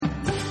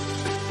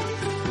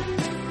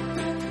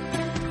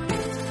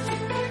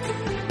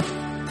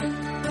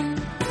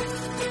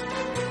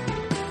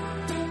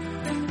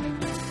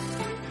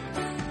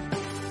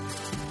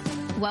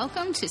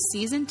Welcome to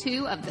Season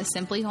 2 of the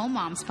Simply Whole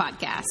Moms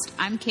podcast.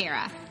 I'm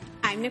Kara.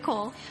 I'm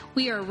Nicole.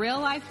 We are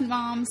real-life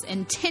moms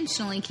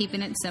intentionally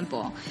keeping it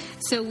simple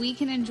so we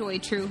can enjoy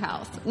true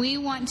health. We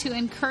want to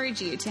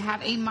encourage you to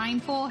have a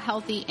mindful,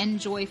 healthy, and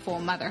joyful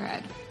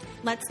motherhood.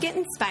 Let's get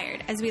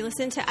inspired as we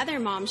listen to other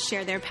moms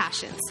share their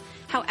passions.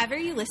 However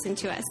you listen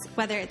to us,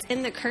 whether it's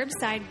in the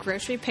curbside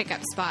grocery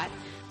pickup spot,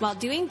 while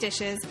doing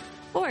dishes,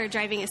 or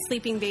driving a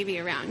sleeping baby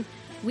around,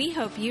 we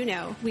hope you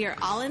know we are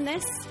all in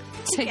this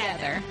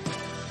together.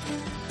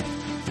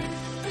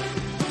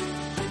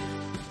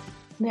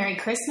 Merry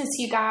Christmas,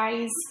 you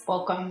guys.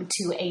 Welcome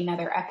to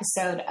another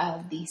episode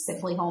of the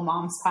Simply Whole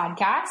Moms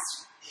podcast.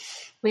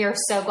 We are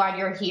so glad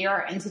you're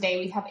here, and today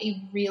we have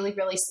a really,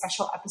 really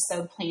special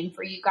episode planned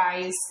for you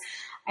guys.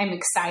 I'm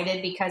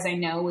excited because I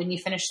know when you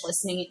finish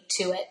listening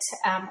to it,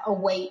 a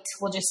weight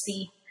will just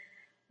be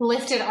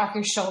lifted off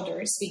your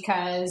shoulders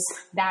because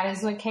that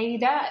is what Katy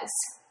does.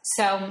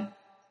 So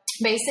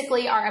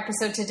basically, our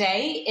episode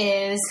today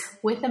is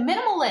with a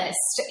minimalist,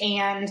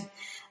 and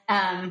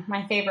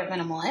my favorite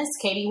minimalist,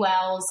 Katy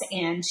Wells,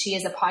 and she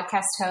is a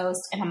podcast host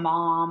and a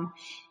mom,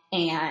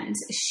 and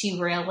she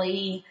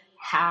really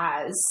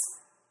has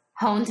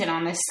honed in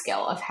on this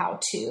skill of how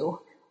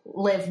to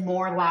live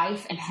more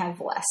life and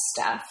have less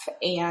stuff.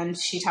 And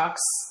she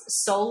talks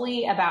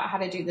solely about how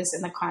to do this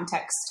in the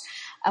context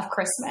of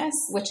Christmas,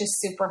 which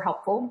is super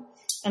helpful.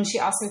 And she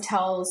also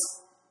tells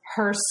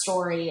her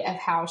story of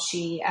how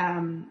she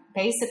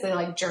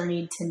basically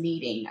journeyed to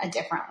needing a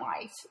different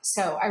life.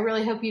 So I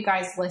really hope you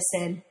guys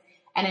listen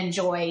and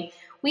enjoy.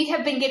 We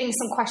have been getting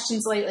some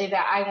questions lately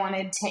that I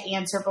wanted to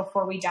answer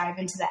before we dive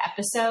into the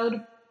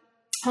episode.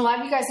 A lot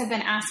of you guys have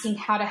been asking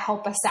how to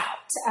help us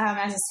out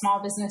as a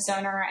small business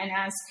owner and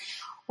as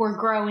we're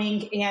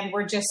growing, and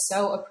we're just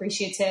so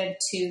appreciative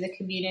to the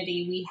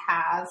community we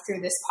have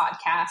through this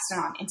podcast and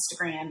on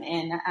Instagram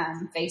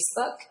and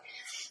Facebook.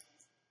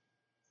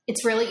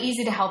 It's really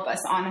easy to help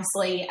us,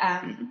 honestly.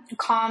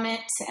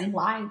 Comment and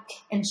like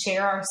and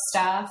share our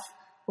stuff.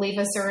 Leave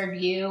us a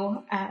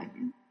review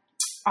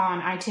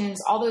on iTunes.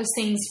 All those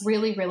things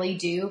really, really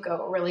do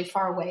go a really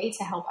far way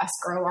to help us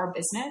grow our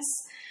business.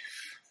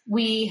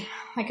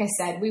 Like I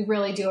said, we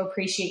really do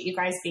appreciate you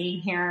guys being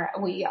here.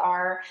 We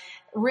are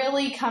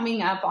really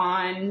coming up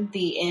on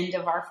the end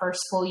of our first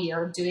full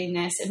year of doing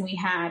this, and we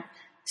had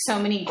so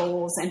many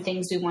goals and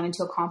things we wanted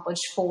to accomplish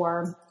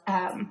for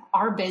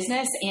our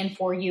business and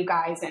for you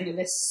guys. And it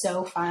is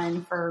so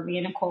fun for me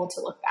and Nicole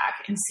to look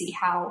back and see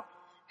how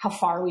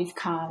far we've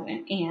come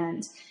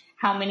and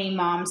how many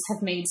moms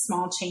have made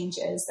small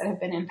changes that have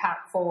been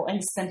impactful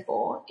and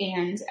simple.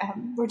 And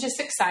we're just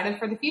excited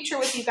for the future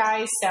with you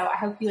guys. So I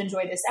hope you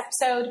enjoy this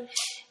episode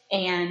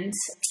and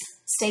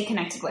stay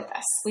connected with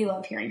us. We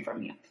love hearing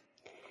from you.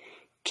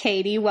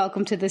 Katy,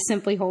 welcome to the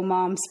Simply Whole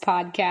Moms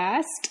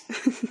podcast.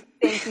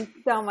 Thank you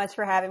so much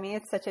for having me.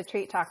 It's such a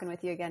treat talking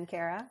with you again,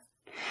 Kara.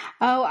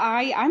 Oh,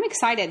 I'm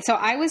excited. So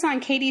I was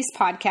on Katy's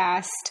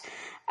podcast.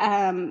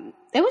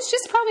 It was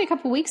just probably a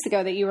couple weeks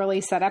ago that you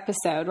released that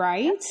episode,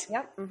 right?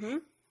 Yep. Mm-hmm.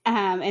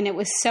 And it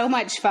was so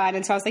much fun.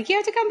 And so I was like, you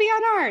have to come be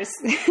on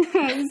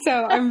ours.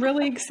 So I'm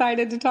really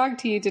excited to talk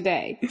to you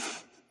today.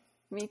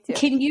 Me too.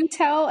 Can you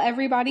tell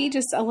everybody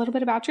just a little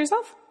bit about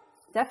yourself?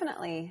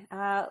 Definitely.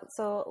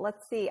 So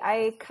let's see.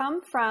 I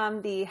come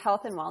from the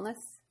health and wellness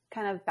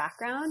kind of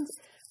background.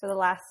 For the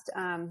last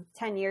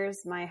 10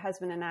 years, my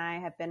husband and I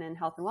have been in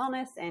health and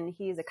wellness, and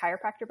he's a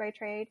chiropractor by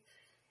trade.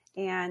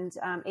 And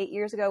 8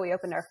 years ago, we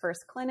opened our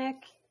first clinic,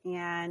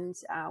 and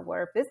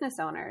we're business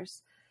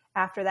owners.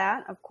 After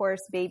that, of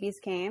course, babies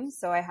came.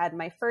 So I had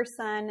my first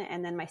son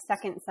and then my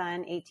second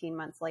son 18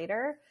 months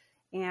later.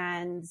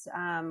 And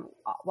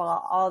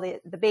while all the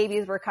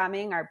babies were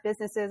coming, our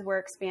businesses were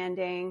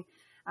expanding,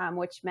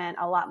 which meant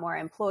a lot more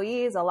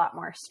employees, a lot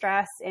more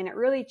stress. And it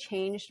really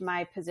changed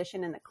my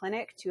position in the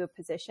clinic to a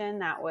position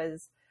that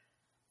was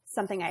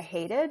something I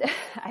hated.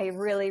 I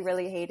really,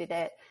 really hated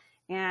it.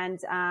 And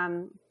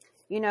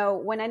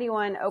when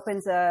anyone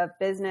opens a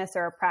business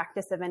or a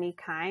practice of any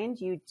kind,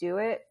 you do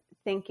it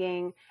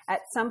thinking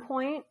at some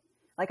point,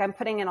 like I'm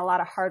putting in a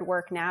lot of hard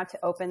work now to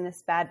open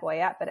this bad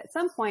boy up, but at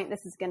some point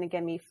this is going to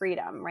give me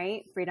freedom,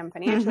 right? Freedom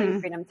financially,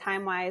 freedom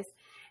time-wise.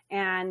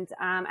 And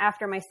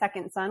after my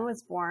second son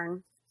was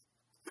born,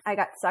 I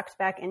got sucked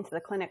back into the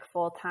clinic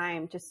full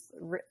time, just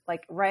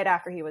right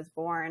after he was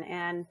born.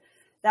 And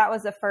that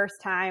was the first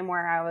time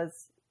where I was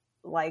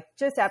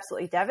just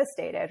absolutely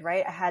devastated,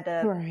 right? I had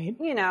to, right.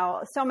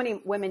 So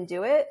many women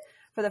do it.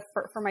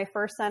 For my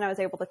first son, I was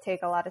able to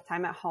take a lot of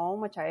time at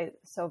home, which I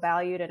so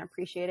valued and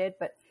appreciated,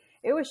 but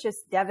it was just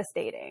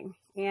devastating.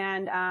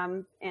 And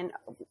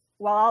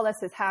while all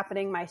this is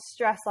happening, my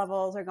stress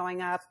levels are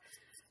going up.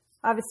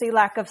 Obviously,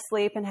 lack of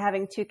sleep and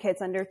having 2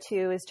 kids under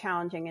 2 is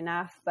challenging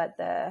enough, but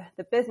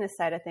the business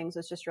side of things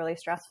was just really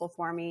stressful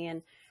for me.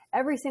 And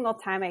every single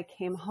time I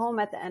came home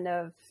at the end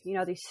of,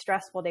 these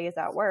stressful days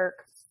at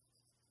work,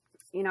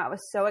 I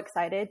was so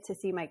excited to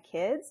see my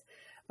kids,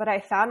 but I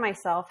found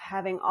myself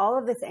having all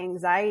of this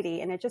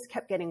anxiety, and it just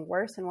kept getting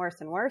worse and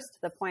worse and worse to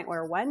the point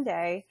where one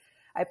day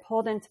I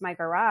pulled into my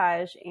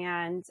garage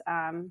and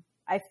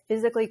I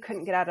physically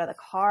couldn't get out of the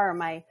car.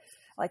 My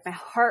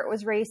heart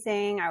was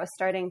racing. I was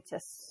starting to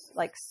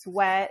like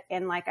sweat,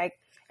 and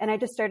I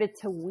just started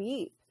to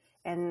weep.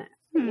 And,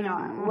 you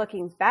know,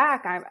 looking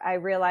back, I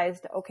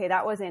realized, okay,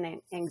 that was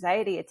an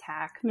anxiety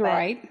attack. But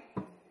right.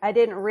 I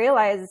didn't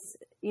realize,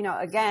 you know,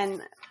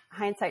 again,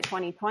 hindsight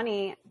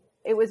 2020,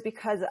 it was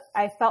because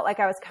I felt like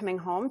I was coming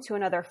home to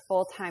another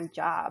full-time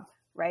job,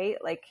 right?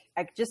 Like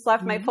I just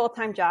left my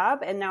full-time job,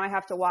 and now I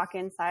have to walk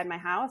inside my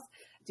house,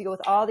 deal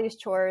with all these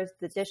chores,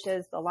 the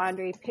dishes, the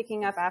laundry,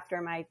 picking up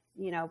after my,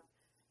 you know,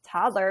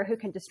 toddler who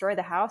can destroy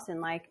the house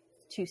in like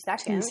 2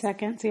 seconds. 2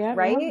 seconds, yeah.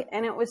 Right. Yeah.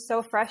 And it was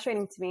so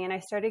frustrating to me. And I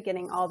started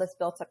getting all this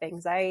built up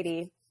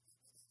anxiety.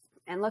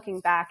 And looking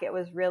back, it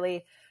was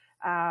really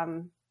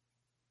a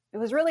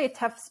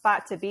tough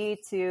spot to be,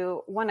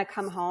 to want to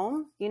come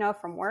home, you know,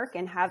 from work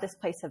and have this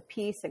place of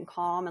peace and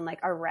calm and like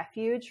a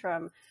refuge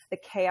from the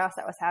chaos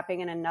that was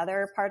happening in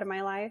another part of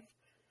my life.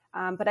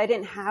 But I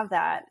didn't have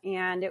that.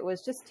 And it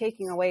was just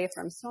taking away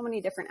from so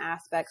many different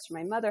aspects, from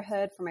my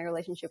motherhood, from my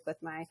relationship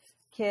with my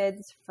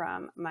kids,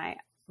 from my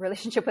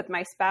relationship with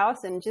my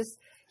spouse, and just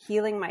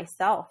healing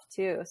myself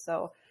too.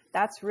 So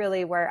that's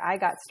really where I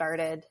got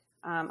started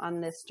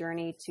on this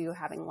journey to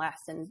having less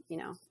and, you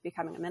know,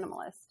 becoming a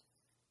minimalist.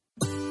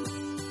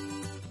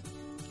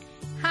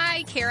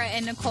 Hi, Kara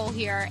and Nicole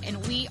here,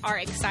 and we are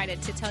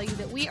excited to tell you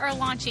that we are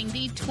launching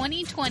the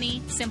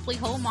 2020 Simply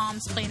Whole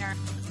Moms Planner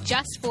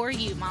just for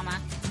you, Mama.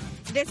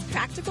 This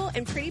practical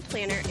and pretty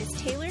planner is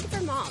tailored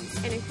for moms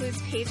and includes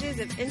pages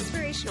of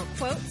inspirational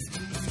quotes,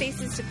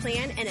 spaces to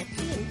plan, and a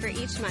theme for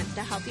each month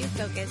to help you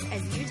focus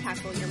as you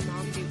tackle your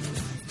mom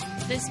duties.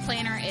 This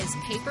planner is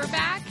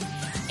paperback,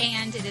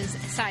 and it is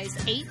size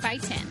 8 by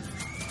 10.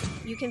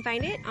 You can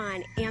find it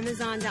on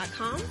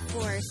Amazon.com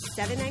for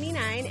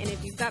 $7.99, and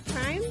if you've got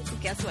Prime,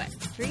 guess what?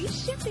 Free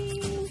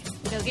shipping.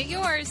 Go get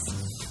yours.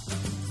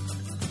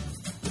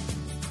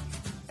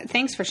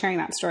 Thanks for sharing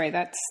that story.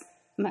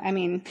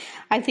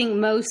 I think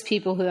most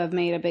people who have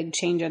made a big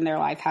change in their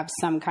life have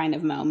some kind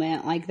of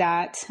moment like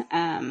that.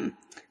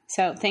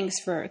 So thanks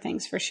for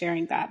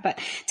sharing that. But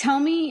tell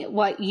me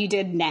what you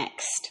did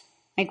next.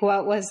 Like,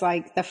 what was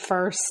like the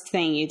first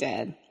thing you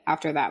did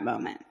after that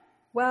moment?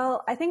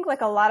 Well, I think like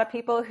a lot of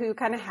people who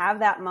kind of have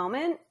that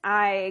moment,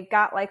 I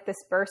got like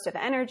this burst of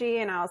energy,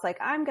 and I was like,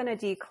 I'm going to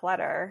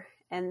declutter.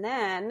 And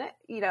then,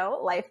 you know,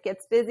 life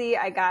gets busy.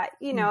 I got,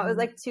 you know, it was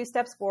like 2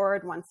 steps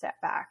forward, 1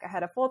 step back. I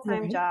had a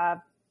full-time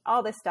job,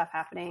 all this stuff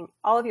happening.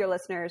 All of your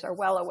listeners are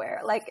well aware.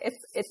 Like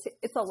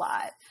it's a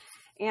lot.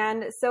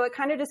 And so it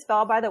kind of just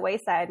fell by the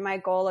wayside. My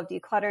goal of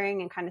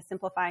decluttering and kind of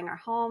simplifying our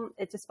home,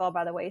 it just fell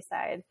by the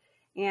wayside.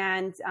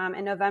 And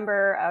in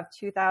November of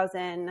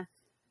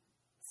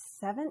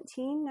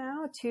 2017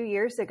 now, 2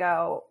 years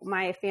ago,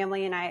 my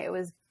family and I, it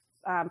was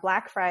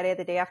Black Friday,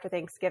 the day after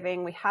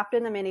Thanksgiving. We hopped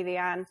in the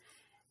minivan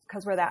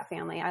because we're that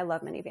family. I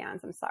love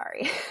minivans. I'm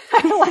sorry.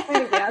 I love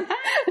minivans.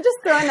 I'm just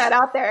throwing that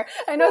out there.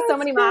 I know so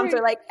many moms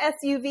are like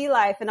SUV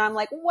life. And I'm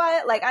like,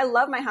 what? Like, I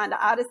love my Honda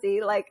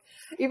Odyssey. Like,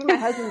 even my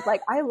husband's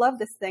like, I love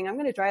this thing. I'm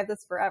going to drive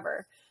this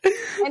forever.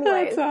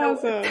 Anyway, That's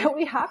awesome. So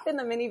we hopped in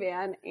the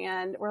minivan,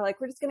 and we're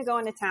like, we're just going to go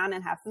into town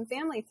and have some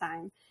family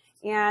time.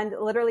 And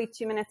literally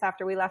 2 minutes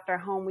after we left our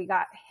home, we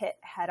got hit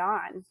head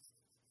on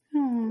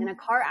in a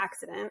car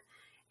accident.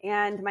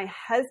 And my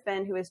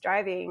husband, who was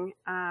driving,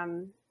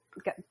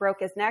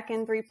 broke his neck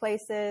in 3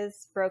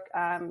 places,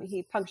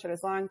 he punctured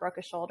his lung, broke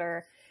his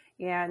shoulder.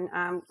 And,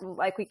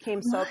 we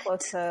came so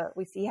close to,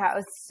 it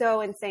was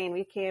so insane.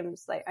 We came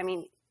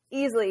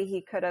easily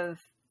we could have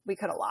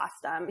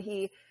lost him.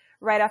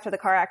 Right after the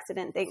car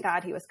accident, thank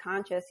God he was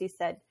conscious. He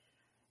said,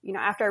 you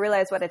know, after I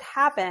realized what had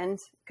happened,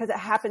 because it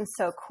happened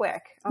so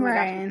quick. Oh my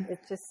gosh,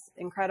 it's just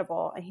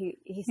incredible. And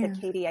he said,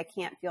 Katy, I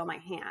can't feel my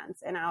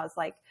hands. And I was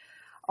like,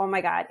 oh my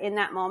God, in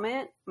that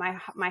moment, my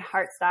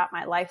heart stopped,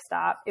 my life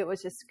stopped. It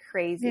was just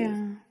crazy.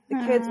 Yeah.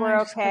 The kids were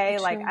okay.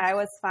 Like I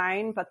was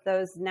fine, but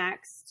those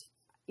next,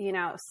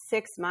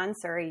 6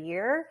 months or a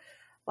year,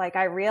 like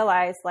I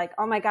realized like,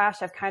 oh my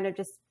gosh, I've kind of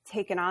just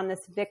taken on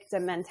this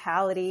victim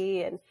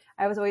mentality. And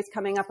I was always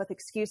coming up with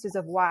excuses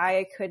of why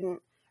I couldn't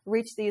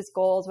reach these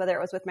goals, whether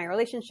it was with my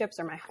relationships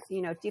or my,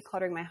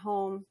 decluttering my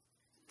home.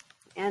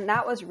 And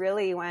that was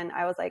really when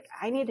I was like,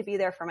 I need to be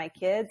there for my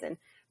kids and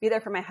be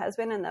there for my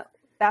husband. And the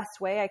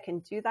best way I can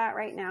do that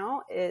right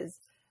now is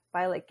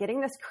by like getting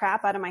this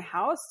crap out of my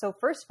house. So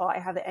first of all, I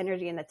have the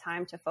energy and the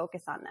time to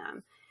focus on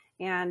them.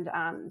 And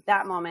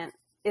that moment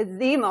is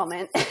the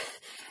moment,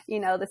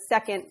 the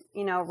second,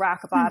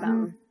 rock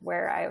bottom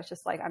where I was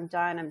just like, I'm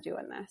done. I'm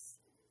doing this.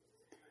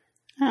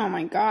 Oh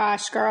my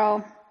gosh,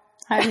 girl.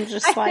 I'm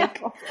just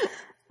like,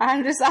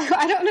 I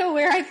don't know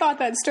where I thought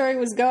that story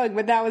was going,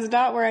 but that was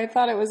not where I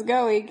thought it was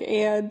going.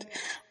 And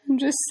I'm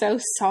just so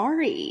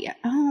sorry.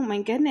 Oh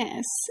my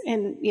goodness.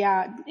 And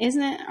yeah,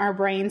 isn't it, our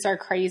brains are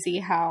crazy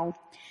how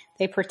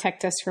they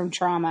protect us from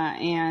trauma.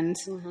 And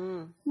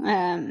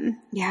I'm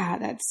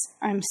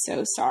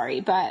so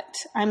sorry, but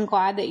I'm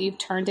glad that you've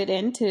turned it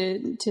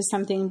into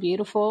something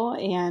beautiful.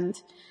 And,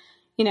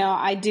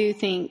 I do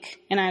think,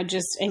 and I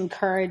just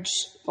encourage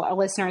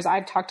listeners,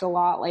 I've talked a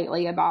lot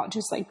lately about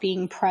just like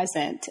being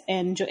present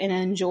and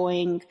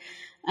enjoying,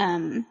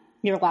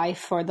 your life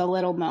for the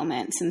little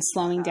moments and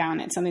slowing down.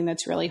 It's something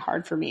that's really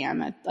hard for me.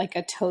 I'm a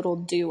total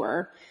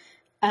doer.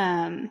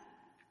 And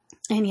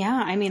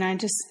yeah, I mean, I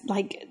just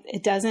like,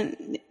 it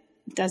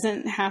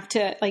doesn't have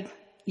to like,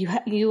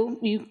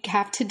 you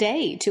have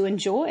today to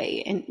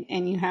enjoy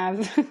and you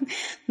have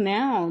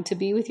now to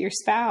be with your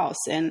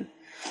spouse. And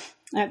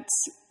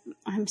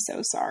I'm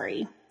so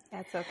sorry.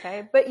 That's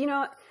okay. But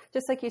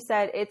just like you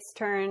said,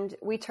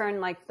 we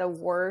turned like the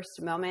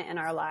worst moment in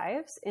our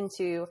lives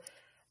into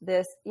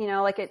this,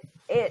 like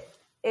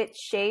it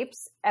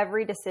shapes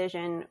every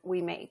decision we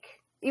make,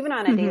 even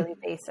on a daily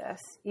basis,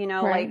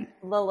 right.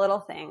 Like the little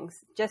things,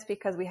 just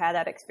because we had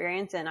that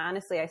experience. And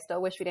honestly, I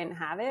still wish we didn't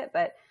have it,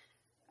 but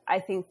I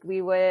think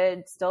we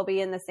would still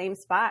be in the same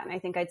spot. And I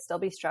think I'd still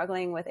be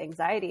struggling with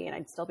anxiety, and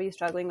I'd still be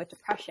struggling with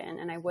depression,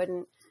 and I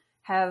wouldn't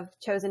have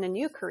chosen a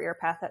new career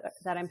path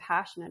that I'm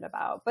passionate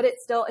about. But it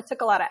took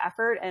a lot of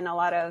effort and a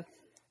lot of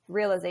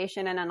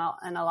realization and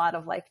a lot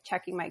of like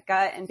checking my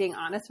gut and being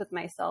honest with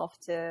myself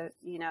to,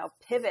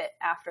 pivot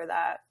after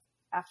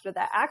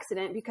that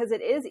accident, because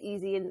it is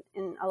easy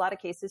in a lot of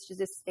cases to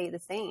just stay the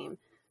same,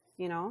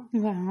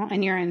 Well,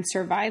 and you're in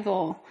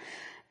survival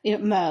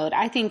mode.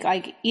 I think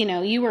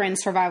you were in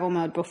survival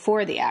mode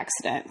before the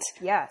accident.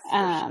 Yes,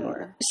 for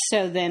sure.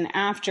 So then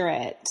after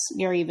it,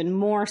 you're even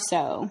more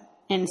so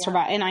in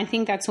survival. And I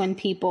think that's when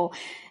people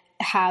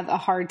have a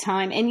hard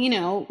time. And,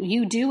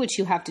 you do what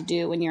you have to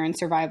do when you're in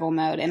survival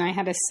mode. And I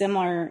had a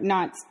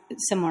not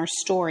similar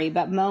story,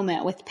 but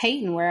moment with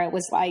Peyton where it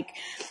was like,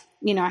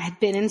 I had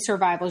been in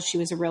survival. She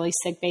was a really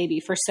sick baby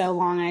for so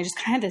long. And I just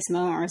kind of had this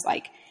moment where I was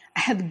like, I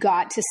have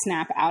got to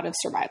snap out of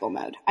survival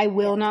mode. I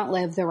will not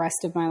live the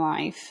rest of my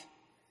life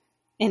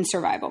in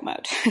survival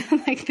mode.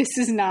 Like this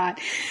is not,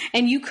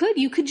 and you could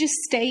just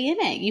stay in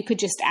it. You could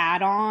just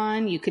add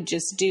on, you could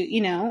just do,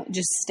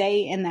 just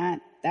stay in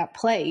that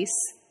place.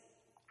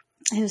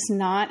 It is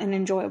not an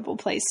enjoyable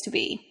place to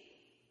be.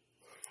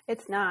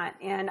 It's not.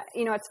 And,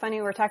 it's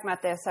funny, we're talking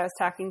about this. I was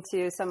talking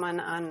to someone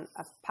on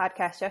a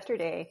podcast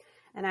yesterday,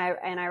 and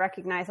I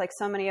recognize like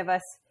so many of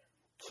us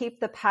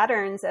keep the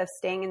patterns of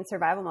staying in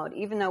survival mode,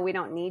 even though we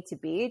don't need to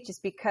be,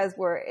 just because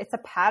it's a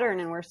pattern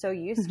and we're so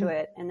used to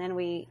it. And then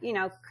we,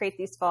 create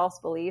these false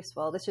beliefs.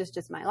 Well, this is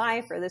just my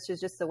life, or this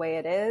is just the way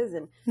it is.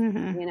 And,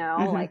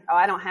 like, oh,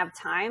 I don't have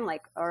time,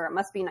 like, or it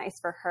must be nice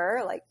for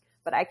her. Like,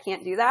 but I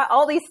can't do that.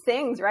 All these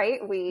things,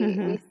 right?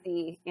 We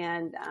see.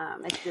 And,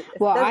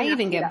 I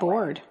even get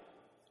bored.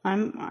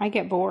 I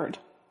get bored.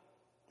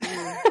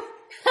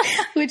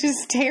 Which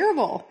is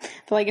terrible.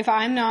 But like, if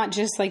I'm not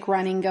just like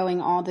running, going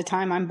all the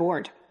time, I'm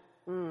bored.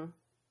 And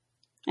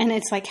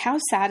it's like, how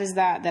sad is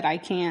that I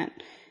can't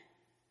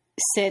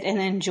sit and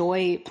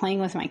enjoy playing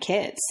with my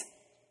kids?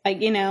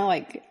 Like,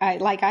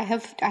 I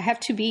have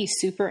to be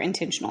super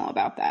intentional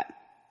about that,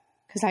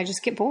 because I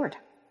just get bored.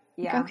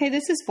 Yeah. Like, okay,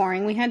 this is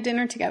boring. We had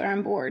dinner together.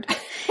 I'm bored.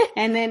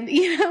 And then,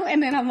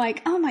 and then I'm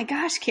like, oh my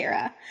gosh,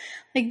 Kara,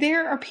 like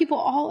there are people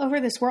all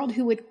over this world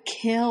who would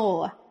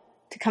kill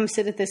to come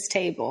sit at this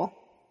table.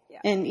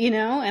 And,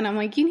 and I'm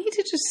like, you need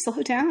to just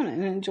slow down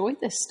and enjoy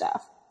this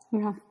stuff.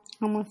 Yeah,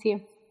 I'm with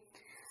you.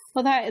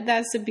 Well,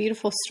 that's a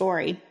beautiful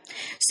story.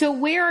 So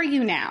where are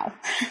you now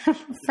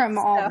from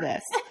all of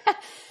this?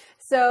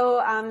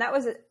 So that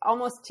was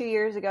almost 2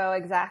 years ago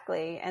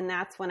exactly. And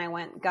that's when I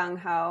went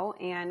gung-ho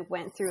and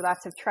went through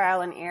lots of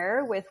trial and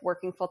error with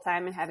working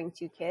full-time and having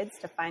 2 kids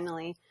to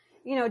finally,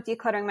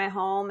 decluttering my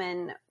home.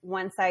 And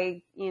once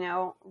I,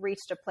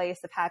 reached a place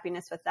of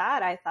happiness with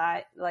that, I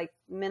thought like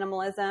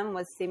minimalism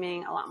was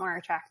seeming a lot more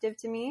attractive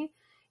to me.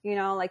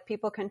 Like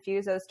people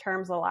confuse those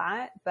terms a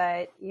lot,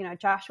 but,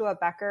 Joshua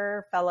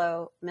Becker,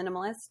 fellow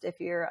minimalist, if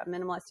you're a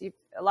minimalist,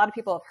 a lot of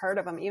people have heard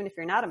of him, even if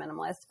you're not a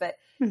minimalist, but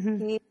he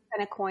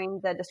kind of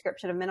coined the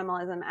description of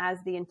minimalism as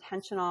the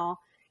intentional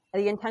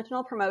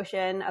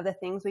promotion of the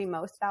things we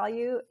most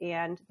value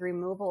and the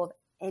removal of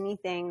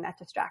anything that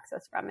distracts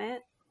us from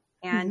it.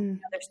 And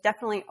there's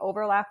definitely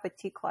overlap with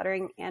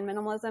decluttering and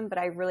minimalism, but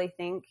I really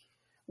think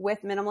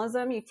with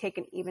minimalism, you take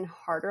an even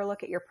harder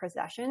look at your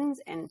possessions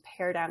and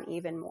pare down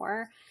even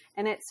more.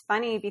 And it's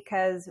funny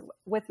because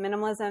with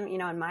minimalism,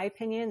 in my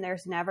opinion,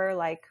 there's never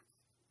like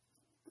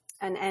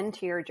an end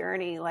to your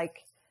journey. Like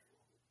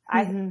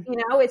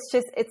it's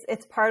just,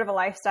 it's part of a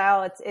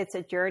lifestyle. It's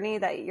a journey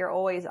that you're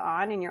always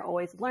on, and you're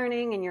always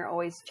learning, and you're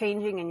always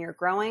changing, and you're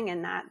growing.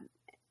 And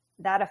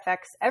that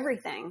affects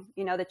everything,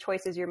 the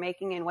choices you're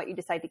making and what you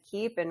decide to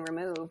keep and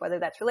remove, whether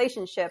that's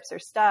relationships or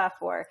stuff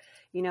or,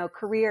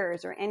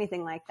 careers or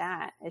anything like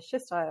that. It's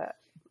just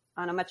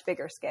on a much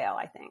bigger scale,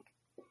 I think.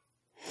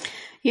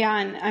 Yeah.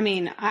 And I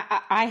mean,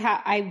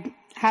 I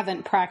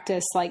haven't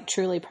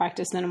truly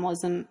practiced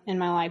minimalism in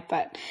my life,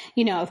 but,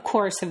 of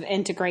course have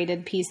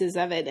integrated pieces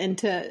of it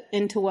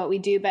into what we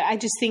do. But I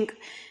just think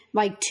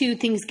like 2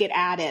 things get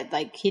added,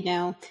 like,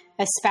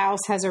 a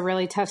spouse has a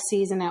really tough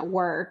season at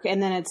work.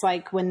 And then it's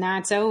like, when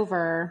that's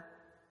over,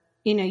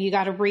 you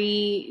got to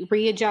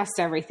readjust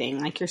everything.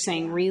 Like you're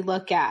saying,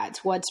 relook at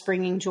what's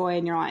bringing joy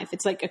in your life.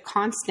 It's like a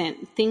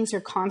constant, things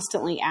are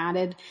constantly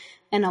added,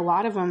 and a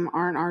lot of them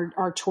aren't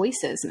our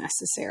choices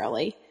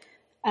necessarily.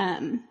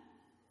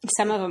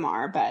 Some of them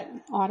are, but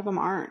a lot of them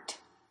aren't.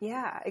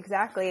 Yeah,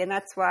 exactly. And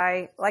that's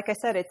why, like I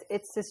said,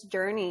 it's this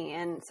journey.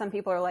 And some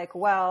people are like,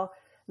 well,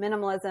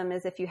 minimalism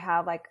is if you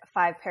have like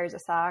 5 pairs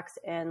of socks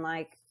and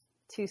like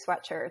 2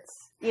 sweatshirts,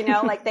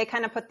 like they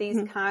kind of put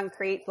these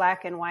concrete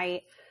black and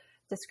white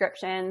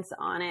descriptions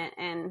on it.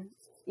 And,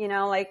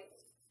 like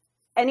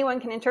anyone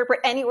can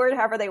interpret any word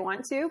however they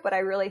want to, but I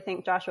really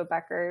think Joshua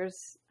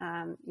Becker's,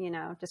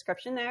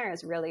 description there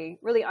is really,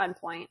 really on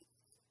point.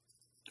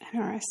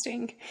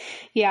 Interesting.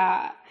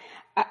 Yeah.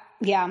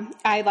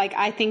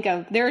 I think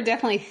of, there are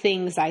definitely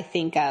things I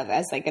think of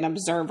as like an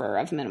observer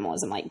of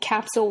minimalism, like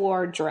capsule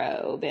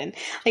wardrobe and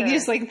like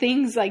just like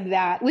things like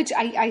that, which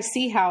I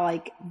see how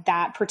like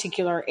that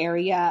particular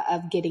area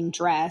of getting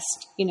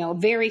dressed, a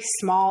very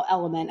small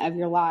element of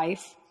your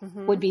life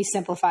would be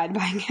simplified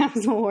by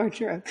capsule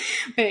wardrobe.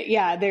 But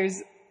yeah,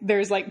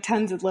 there's like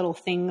tons of little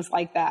things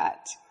like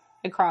that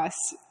across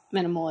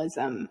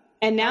minimalism.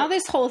 And now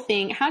this whole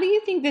thing, how do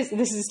you think this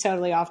is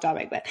totally off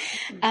topic, but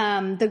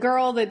the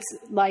girl that's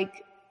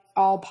like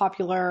all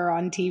popular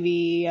on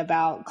TV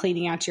about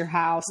cleaning out your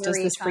house, does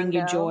this bring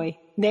you joy?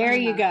 There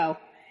you go.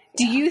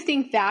 Do you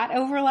think that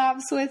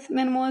overlaps with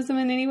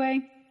minimalism in any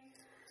way?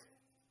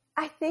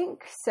 I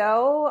think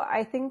so.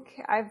 I think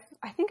I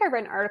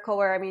read an article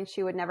where,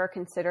 she would never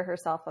consider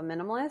herself a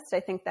minimalist. I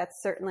think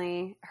that's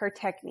certainly her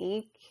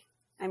technique.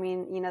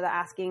 The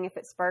asking if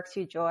it sparks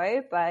you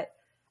joy, but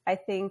I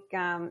think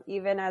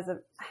even I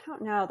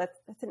don't know,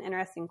 that's an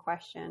interesting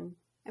question.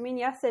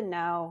 Yes and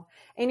no.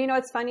 And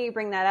it's funny you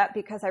bring that up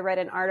because I read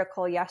an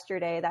article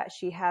yesterday that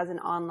she has an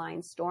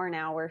online store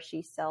now where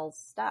she sells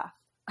stuff.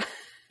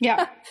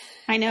 Yeah,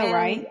 I know,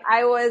 right?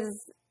 I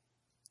was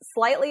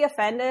slightly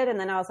offended. And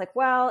then I was like,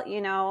 well,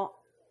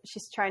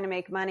 she's trying to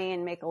make money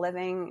and make a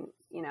living,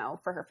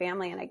 for her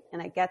family.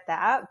 And I get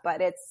that,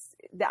 but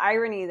the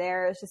irony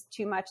there is just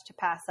too much to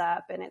pass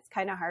up. And it's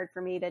kind of hard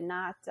for me to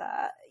not,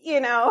 oh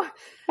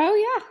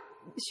yeah,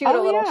 shoot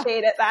a little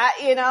shade at that,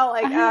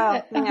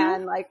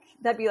 man, like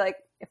that'd be like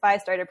if I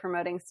started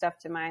promoting stuff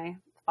to my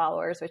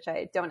followers, which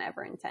I don't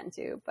ever intend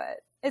to,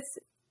 but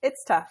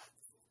it's tough.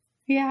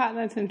 Yeah,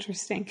 that's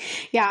interesting.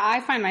 Yeah,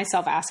 I find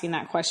myself asking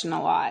that question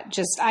a lot.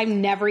 I've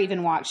never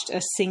even watched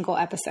a single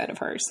episode of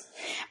hers.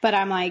 But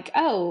I'm like,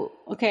 oh,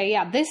 okay,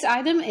 yeah, this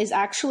item is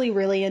actually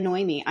really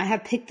annoying me. I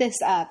have picked this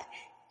up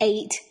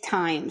 8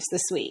 times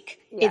this week.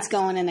 Yeah. It's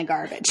going in the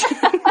garbage.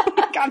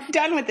 I'm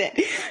done with it.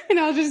 And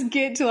I'll just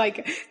get to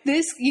like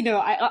this,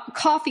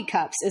 coffee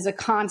cups is a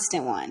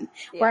constant one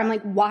where I'm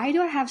like, why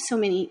do I have so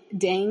many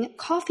dang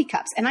coffee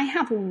cups? And I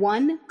have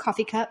one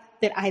coffee cup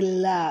that I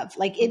love.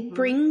 Like it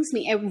brings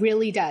me, it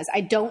really does.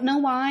 I don't know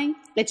why.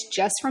 It's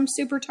just from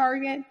Super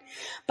Target,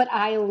 but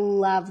I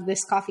love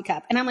this coffee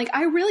cup. And I'm like,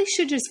 I really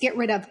should just get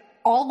rid of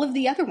all of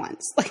the other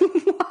ones. Like,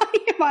 why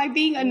am I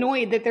being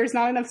annoyed that there's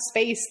not enough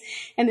space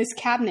in this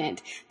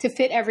cabinet to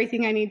fit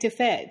everything I need to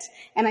fit?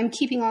 And I'm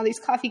keeping all these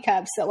coffee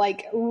cups that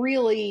like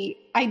really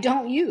I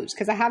don't use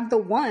because I have the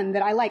one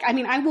that I like.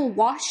 I will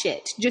wash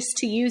it just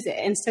to use it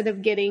instead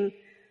of getting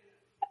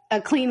a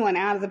clean one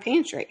out of the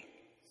pantry.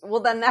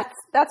 Well, then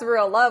that's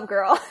real love,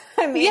 girl.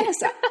 Yes,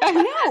 I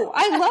know.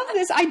 I love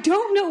this. I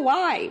don't know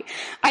why.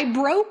 I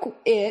broke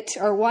it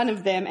or one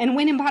of them and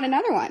went and bought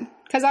another one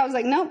because I was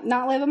like, nope,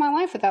 not living my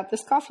life without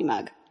this coffee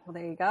mug. Well,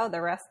 there you go.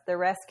 The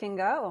rest can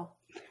go.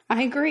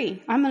 I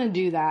agree. I'm going to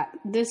do that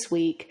this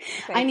week.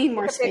 Okay. I need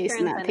more space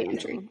in that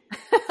pantry.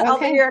 I'll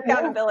be your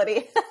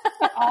accountability.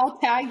 I'll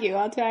tag you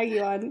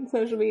on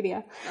social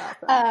media.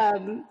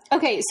 Awesome.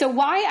 Okay. So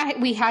why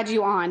we had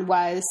you on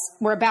was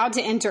we're about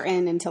to enter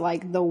into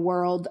like the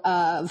world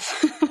of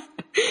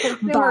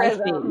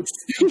consumerism.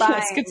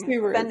 Yes,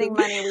 consumerism. Spending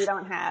money we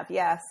don't have.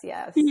 Yes.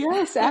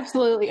 Yes,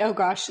 absolutely. Oh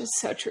gosh, it's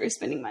so true.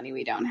 Spending money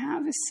we don't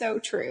have is so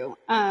true.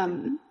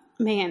 Man,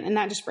 and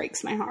that just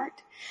breaks my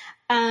heart.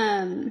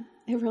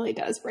 It really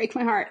does break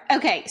my heart.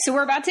 Okay, so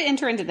we're about to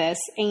enter into this,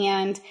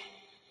 and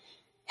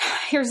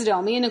here's the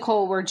deal. Me and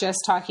Nicole were just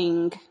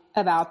talking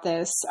about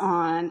this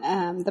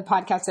on the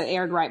podcast that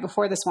aired right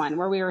before this one,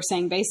 where we were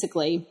saying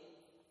basically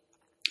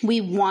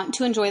we want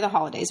to enjoy the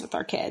holidays with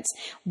our kids.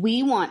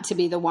 We want to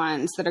be the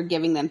ones that are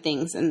giving them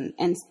things and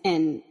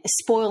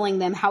spoiling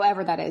them,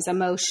 however that is,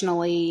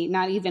 emotionally,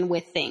 not even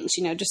with things,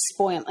 just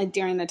spoil like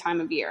during the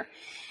time of year.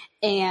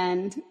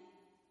 And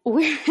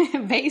we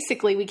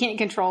can't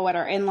control what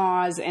our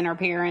in-laws and our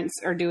parents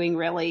are doing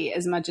really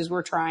as much as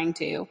we're trying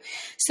to.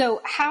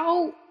 So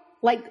how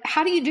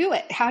do you do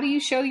it? How do you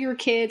show your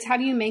kids? How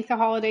do you make the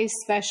holidays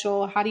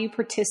special? How do you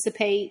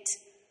participate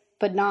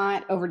but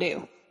not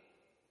overdo?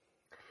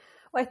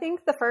 Well, I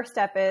think the first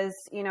step is,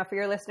 for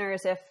your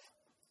listeners, if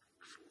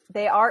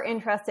they are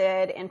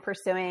interested in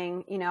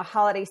pursuing,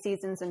 holiday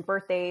seasons and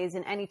birthdays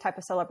and any type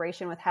of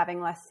celebration with having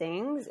less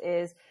things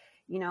is,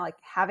 like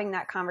having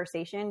that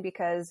conversation,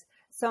 because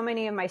so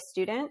many of my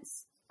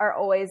students are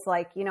always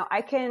like, you know,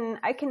 I can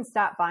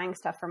stop buying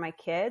stuff for my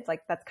kids.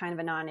 Like that's kind of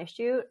a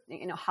non-issue,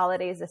 you know,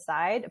 holidays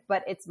aside,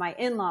 but it's my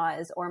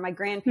in-laws or my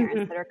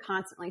grandparents that are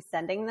constantly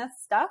sending this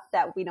stuff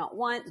that we don't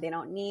want, they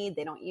don't need,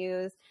 they don't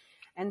use.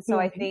 And so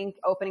I think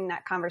opening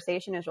that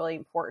conversation is really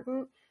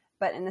important.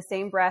 But in the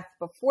same breath,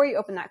 before you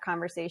open that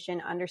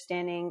conversation,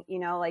 understanding, you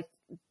know, like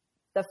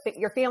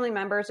your family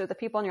members or the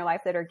people in your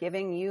life that are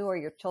giving you or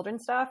your children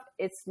stuff,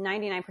 it's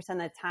 99% of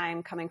the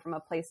time coming from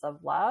a place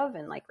of love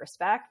and like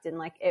respect, and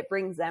like it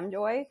brings them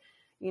joy,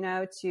 you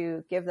know,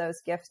 to give those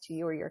gifts to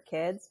you or your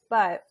kids.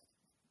 But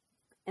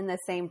in the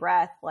same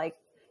breath, like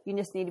you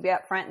just need to be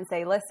upfront and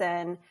say,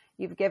 listen,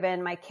 you've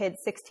given my kids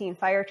 16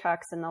 fire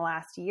trucks in the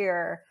last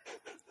year.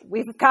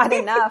 We've got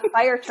enough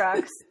fire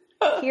trucks.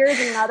 Here's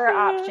another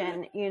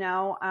option, you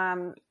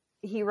know.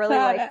 He really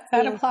likes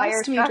that applies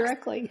to me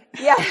directly.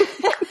 Yeah.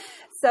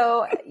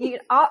 So you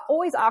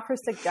always offer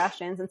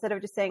suggestions instead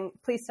of just saying,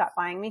 please stop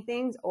buying me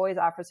things, always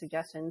offer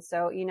suggestions.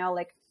 So, you know,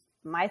 like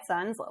my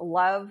sons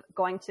love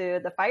going to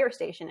the fire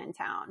station in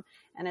town.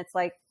 And it's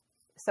like,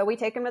 so we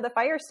take them to the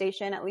fire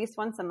station at least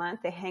once a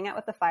month. They hang out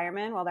with the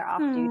firemen while they're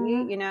off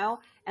duty, you know,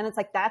 and it's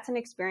like, that's an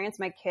experience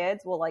my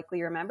kids will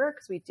likely remember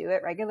because we do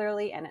it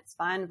regularly and it's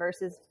fun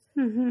versus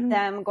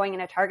them going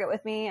in a Target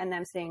with me and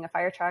them seeing a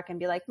fire truck and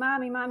be like,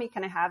 mommy,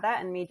 can I have that?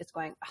 And me just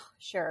going, oh,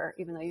 sure.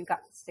 Even though you've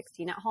got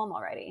 16 at home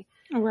already.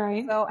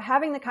 Right. So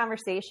having the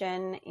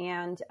conversation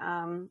and,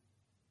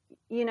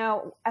 you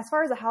know, as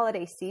far as the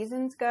holiday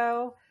seasons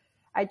go,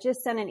 I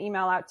just sent an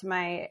email out to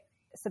my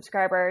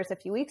subscribers a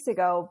few weeks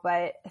ago,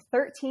 but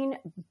 $13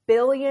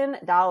 billion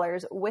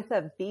with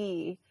a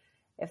B,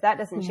 if that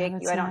doesn't shake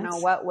you, I don't know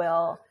what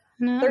will.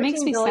 No,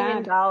 $13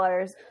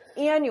 billion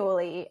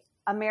annually,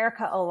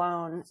 America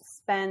alone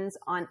spends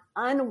on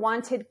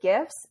unwanted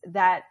gifts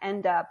that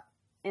end up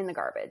in the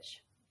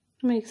garbage.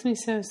 Makes me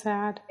so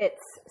sad.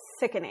 It's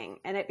sickening,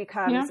 and it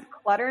becomes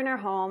clutter in our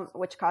home,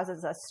 which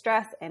causes us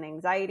stress and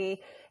anxiety.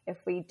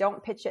 If we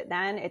don't pitch it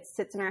then, it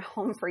sits in our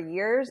home for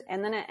years,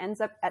 and then it ends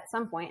up at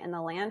some point in the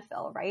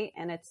landfill, right?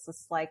 And it's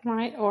just like...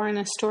 Right, or in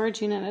a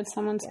storage unit that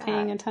someone's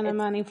paying a ton of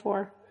money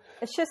for.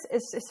 It's just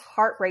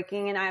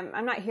heartbreaking, and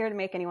I'm not here to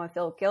make anyone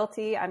feel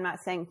guilty. I'm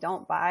not saying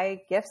don't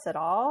buy gifts at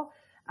all.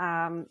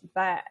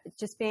 But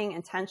just being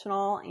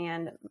intentional,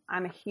 and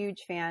I'm a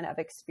huge fan of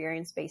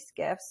experience-based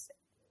gifts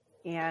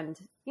and,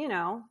 you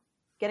know,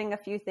 getting a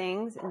few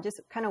things and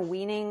just kind of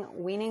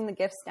weaning the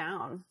gifts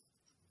down.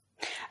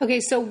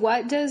 Okay. So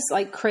what does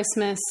like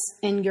Christmas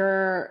in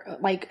your,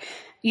 like,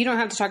 you don't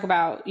have to talk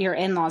about your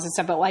in-laws and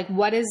stuff, but like,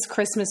 what does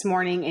Christmas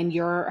morning in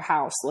your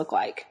house look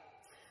like?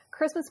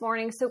 Christmas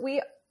morning. So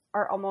we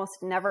are almost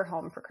never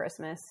home for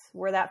Christmas.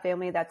 We're that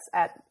family that's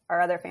at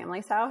our other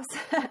family's house.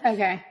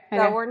 Okay.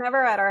 So we're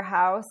never at our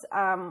house.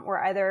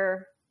 We're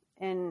either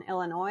in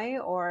Illinois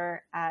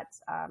or at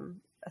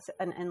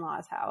an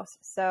in-law's house.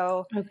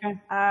 So,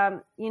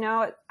 you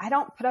know, I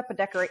don't put up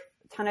a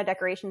ton of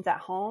decorations at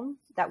home.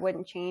 That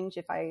wouldn't change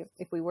if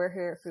we were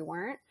here, if we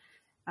weren't.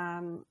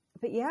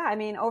 But yeah, I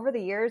mean, over the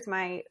years,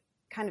 my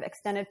kind of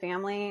extended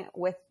family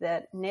with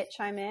the niche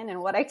I'm in and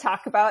what I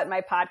talk about in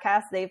my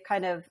podcast, they've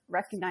kind of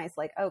recognized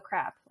like, oh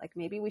crap, like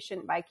maybe we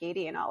shouldn't buy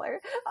Katy and all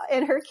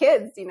her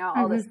kids, you know,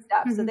 all this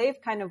stuff. So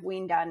they've kind of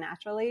weaned down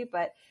naturally,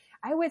 but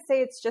I would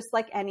say it's just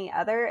like any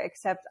other,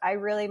 except I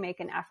really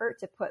make an effort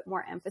to put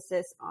more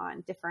emphasis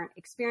on different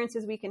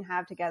experiences we can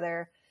have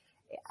together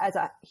as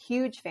a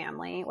huge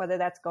family, whether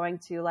that's going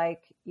to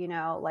like, you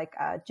know, like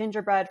a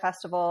gingerbread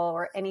festival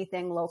or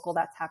anything local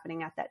that's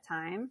happening at that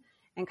time.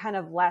 And kind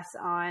of less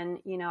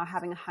on, you know,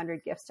 having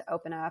 100 gifts to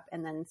open up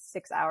and then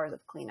 6 hours of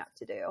cleanup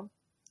to do.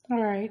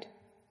 All right.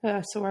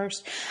 That's the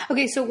worst.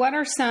 Okay. So what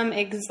are some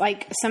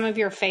of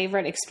your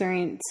favorite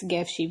experience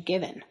gifts you've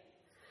given?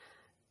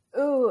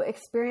 Ooh,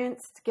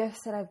 experienced gifts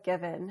that I've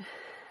given.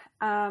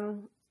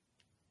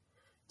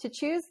 To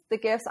choose the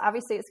gifts,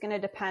 obviously it's going to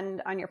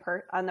depend on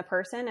on the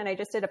person. And I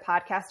just did a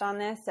podcast on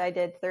this. I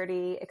did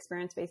 30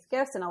 experience-based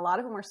gifts and a lot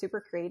of them were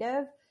super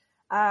creative.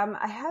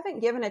 I haven't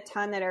given a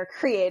ton that are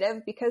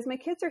creative because my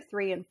kids are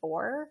 3 and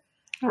 4.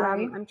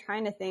 Right. I'm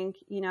trying to think,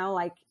 you know,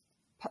 like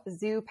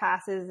zoo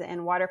passes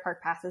and water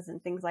park passes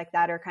and things like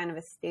that are kind of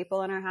a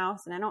staple in our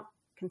house. And I don't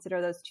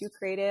consider those too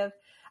creative.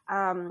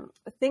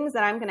 Things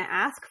that I'm going to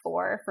ask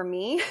for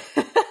me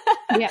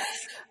yes.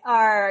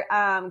 are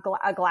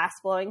a glass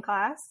blowing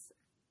class.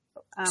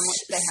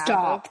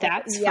 Stop.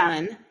 That's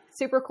fun.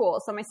 Super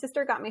cool. So my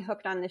sister got me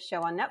hooked on this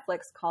show on Netflix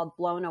called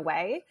Blown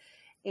Away.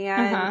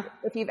 And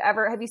if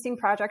have you seen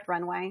Project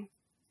Runway?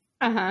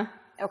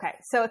 Okay.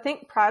 So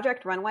think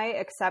Project Runway,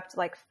 except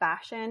like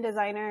fashion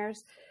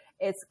designers,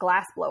 it's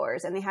glass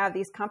blowers and they have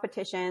these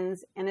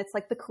competitions and it's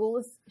like the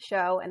coolest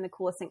show and the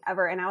coolest thing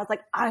ever. And I was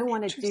like, I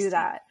want to do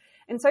that.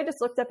 And so I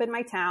just looked up in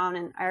my town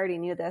and I already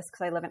knew this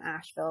because I live in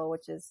Asheville,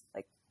 which is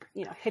like,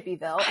 you know,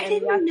 hippieville. I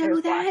didn't know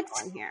that.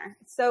 Here.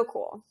 It's so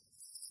cool.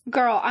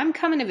 Girl, I'm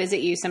coming to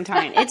visit you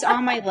sometime. It's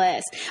on my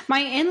list. My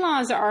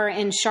in-laws are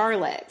in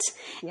Charlotte.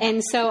 Yeah.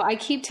 And so I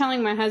keep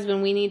telling my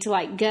husband we need to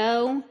like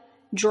go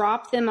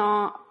drop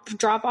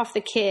off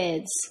the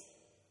kids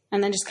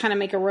and then just kind of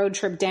make a road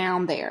trip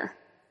down there.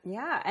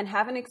 Yeah. And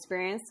have an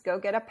experience. Go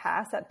get a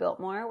pass at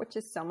Biltmore, which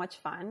is so much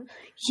fun.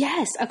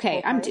 Yes.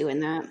 Okay. I'm doing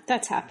that.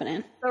 That's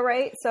happening. So,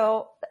 right.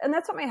 So, and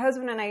that's what my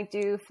husband and I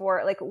do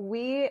for like,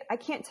 I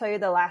can't tell you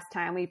the last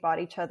time we bought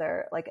each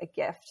other like a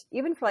gift,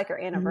 even for like our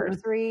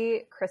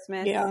anniversary,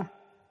 Christmas,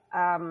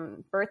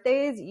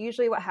 birthdays.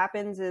 Usually what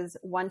happens is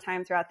one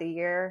time throughout the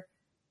year,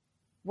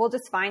 we'll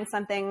just find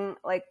something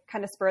like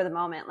kind of spur of the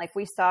moment. Like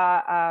we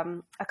saw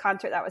a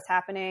concert that was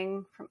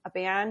happening from a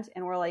band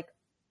and we're like,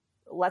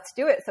 let's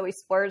do it. So we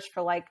splurged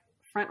for like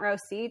front row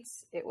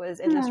seats. It was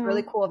in this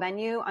really cool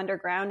venue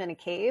underground in a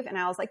cave. And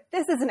I was like,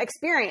 this is an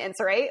experience,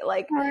 right?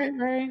 Like,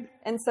 right.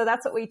 And so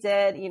that's what we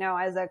did,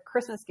 as a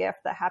Christmas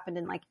gift that happened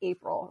in like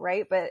April.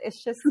 Right. But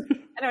it's just,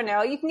 I don't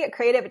know, you can get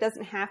creative. It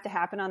doesn't have to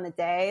happen on the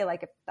day.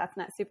 Like if that's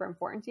not super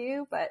important to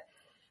you, but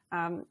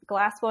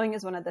glass blowing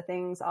is one of the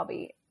things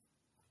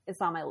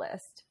it's on my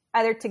list,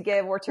 either to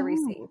give or to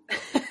receive.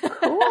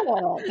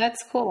 Cool.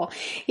 That's cool.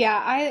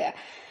 Yeah.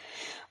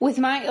 With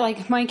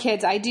my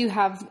kids, I do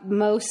have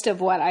most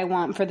of what I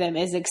want for them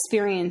is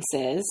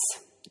experiences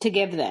to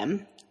give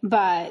them.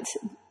 But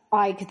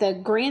like the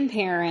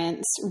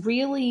grandparents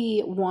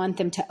really want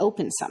them to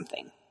open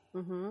something.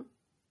 Mm-hmm.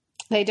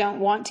 They don't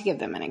want to give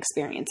them an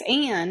experience.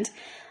 And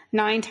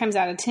 9 times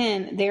out of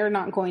 10, they're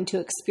not going to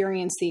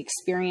experience the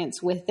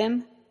experience with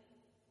them.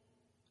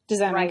 Does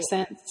that make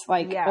sense?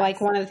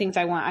 Like one of the things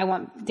I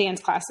want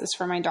dance classes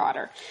for my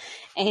daughter.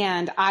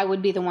 And I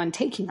would be the one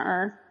taking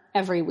her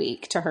every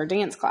week to her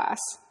dance class,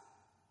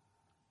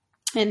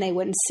 and they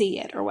wouldn't see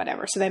it or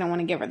whatever. So they don't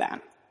want to give her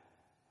that.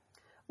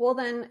 Well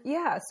then,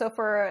 yeah. So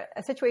for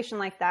a situation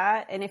like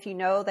that, and if you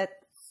know that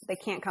they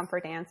can't come for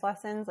dance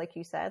lessons, like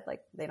you said,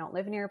 like they don't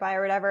live nearby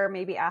or whatever,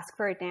 maybe ask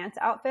for a dance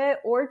outfit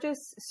or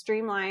just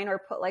streamline or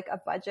put like a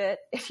budget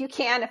if you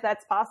can, if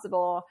that's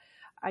possible,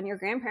 on your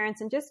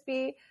grandparents and just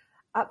be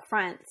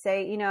upfront.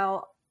 Say,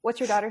 what's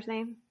your daughter's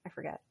name? I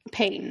forget.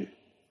 Peyton.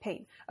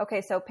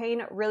 Okay. So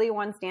Payne really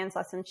wants dance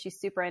lessons. She's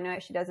super into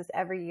it. She does this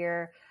every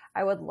year.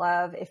 I would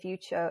love if you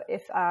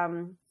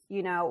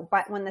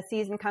but when the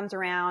season comes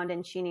around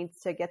and she needs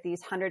to get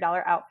these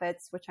 $100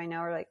 outfits, which I know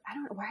are like, I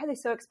don't know, why are they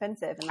so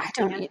expensive? And like,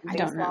 I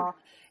don't know.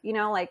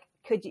 Like,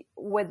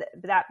 would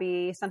that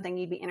be something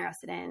you'd be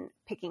interested in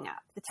picking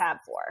up the tab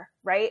for?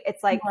 Right.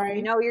 It's like,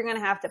 you're going to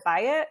have to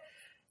buy it.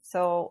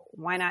 So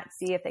why not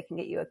see if they can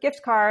get you a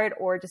gift card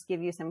or just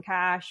give you some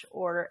cash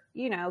or,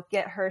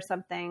 get her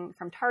something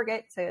from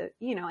Target to,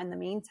 in the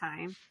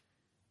meantime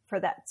for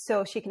that.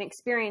 So she can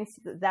experience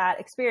that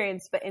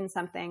experience, but in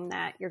something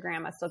that your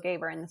grandma still gave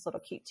her in this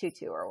little cute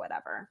tutu or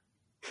whatever.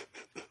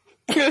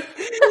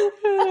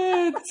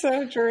 It's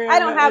so true. I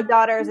don't have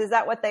daughters. Is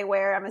that what they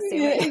wear? I'm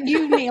assuming.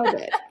 You nailed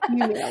it.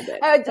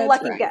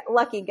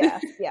 Lucky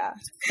guess. Yeah.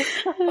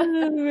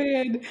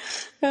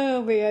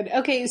 Oh man.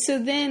 Okay. So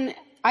then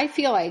I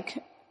feel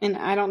like, and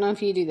I don't know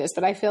if you do this,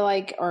 but I feel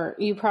like, or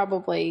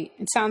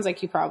it sounds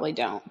like you probably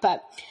don't,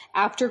 but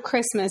after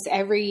Christmas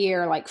every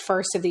year, like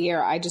first of the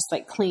year, I just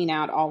like clean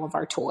out all of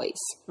our toys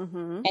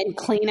and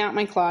clean out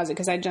my closet.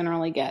 Cause I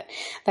generally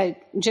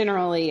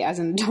as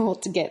an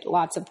adult get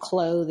lots of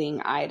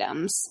clothing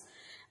items,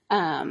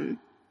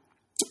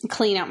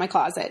 clean out my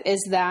closet.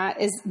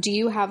 Do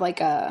you have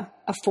like a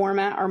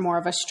format or more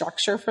of a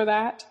structure for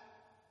that?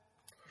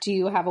 Do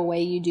you have a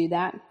way you do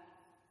that?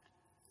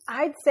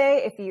 I'd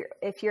say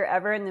if you're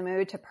ever in the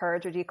mood to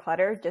purge or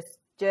declutter,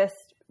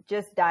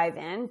 just dive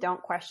in.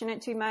 Don't question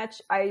it too much.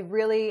 I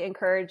really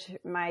encourage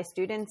my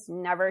students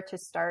never to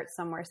start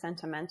somewhere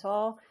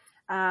sentimental.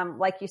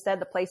 Like you said,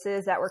 the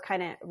places that were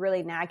kind of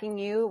really nagging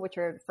you, which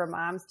are for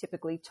moms,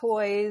 typically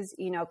toys,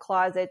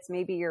 closets,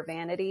 maybe your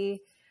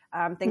vanity,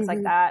 things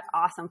like that.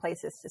 Awesome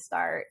places to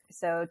start.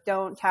 So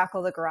don't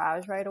tackle the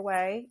garage right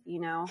away.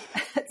 You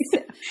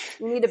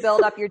need to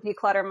build up your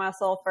declutter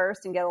muscle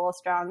first and get a little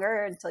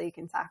stronger until you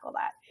can tackle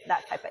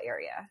that type of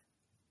area.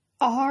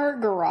 Our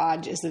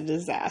garage is a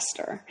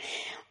disaster.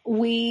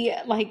 We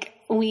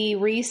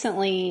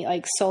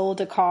recently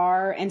sold a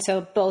car, and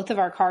so both of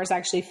our cars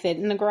actually fit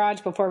in the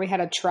garage. Before we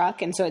had a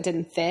truck, and so it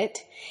didn't fit.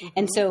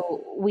 And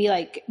so we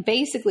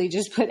basically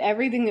just put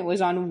everything that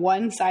was on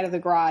one side of the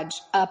garage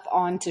up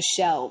onto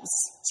shelves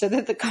so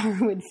that the car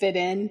would fit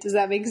in. Does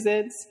that make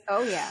sense?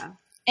 Oh yeah.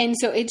 And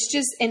so it's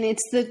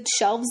the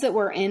shelves that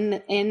were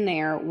in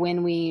there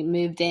when we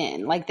moved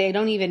in. Like they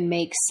don't even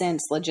make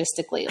sense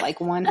logistically. Like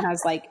one has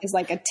is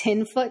a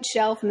 10-foot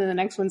shelf, and then the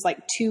next one's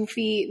 2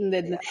 feet, and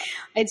then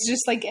it's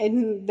just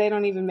and they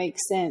don't even make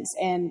sense.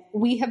 And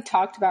we have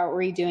talked about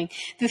redoing.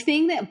 The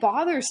thing that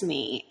bothers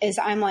me is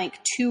I'm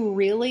to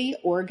really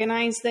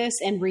organize this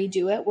and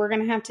redo it, we're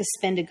going to have to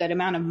spend a good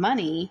amount of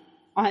money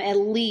on at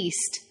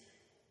least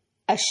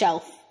a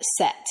shelf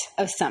set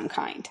of some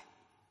kind.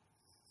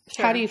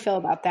 Sure. How do you feel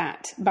about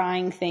that?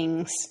 Buying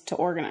things to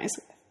organize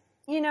with?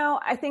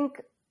 I think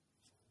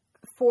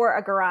for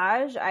a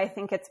garage, I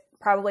think it's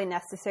probably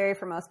necessary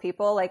for most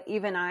people. Like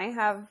even I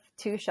have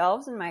 2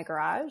 shelves in my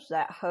garage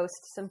that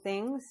host some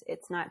things.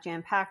 It's not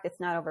jam-packed. It's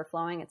not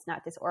overflowing. It's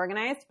not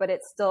disorganized, but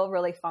it's still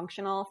really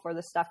functional for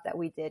the stuff that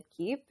we did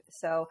keep.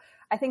 So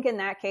I think in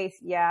that case,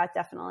 yeah,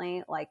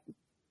 definitely like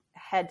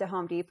head to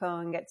Home Depot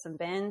and get some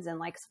bins and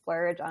like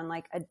splurge on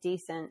like a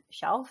decent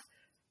shelf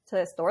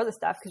to store the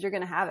stuff, because you're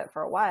going to have it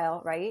for a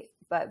while, right?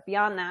 But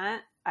beyond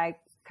that, I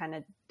kind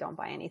of don't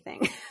buy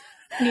anything.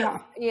 Yeah.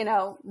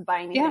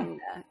 Buy anything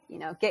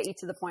to, get you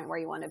to the point where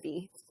you want to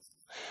be.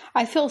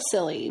 I feel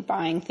silly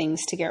buying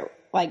things to get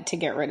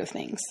rid of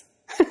things.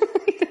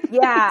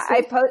 Yeah.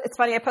 It's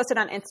funny. I posted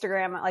on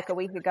Instagram like a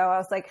week ago. I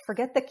was like,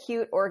 forget the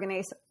cute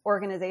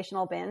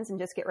organizational bins and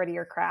just get rid of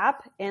your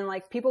crap. And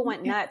like people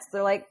went nuts.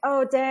 They're like,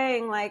 oh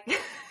dang, like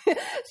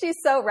she's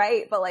so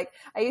right. But like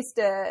I used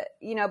to,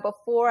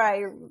 before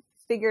I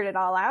figured it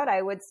all out,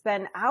 I would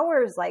spend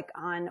hours like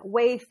on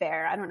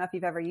Wayfair. I don't know if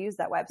you've ever used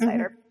that website,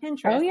 or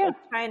Pinterest. Oh, yeah.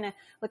 Like, trying to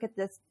look at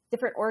this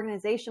different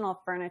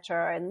organizational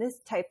furniture and this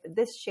type,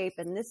 this shape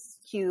and this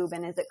cube.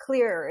 And is it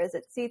clear or is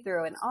it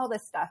see-through and all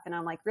this stuff? And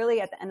I'm like,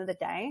 really, at the end of the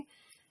day,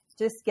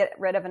 just get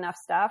rid of enough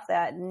stuff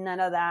that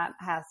none of that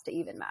has to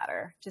even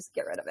matter. Just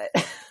get rid of it.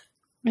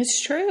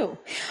 It's true.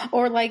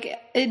 Or like,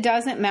 it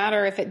doesn't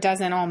matter if it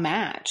doesn't all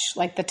match,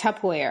 like the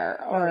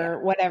Tupperware or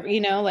whatever,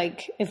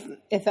 like if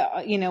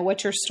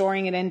what you're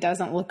storing it in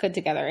doesn't look good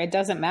together, it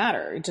doesn't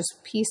matter. It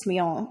just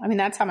piecemeal. I mean,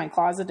 that's how my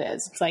closet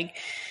is. It's like,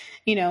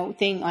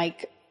 thing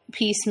like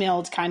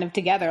piecemealed kind of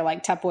together,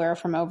 like Tupperware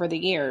from over the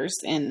years.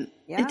 And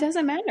it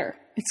doesn't matter.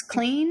 It's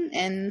clean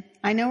and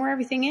I know where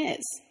everything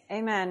is.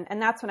 Amen. And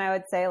that's when I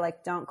would say,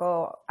 like, don't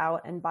go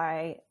out and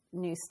buy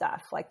new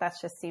stuff. Like that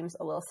just seems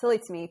a little silly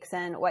to me, because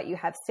then you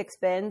have 6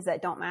 bins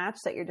that don't match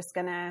that you're just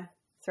gonna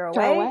throw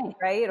away,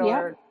 right?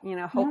 Or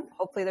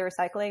hopefully the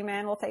recycling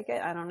man will take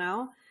it. I don't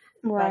know,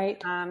 right?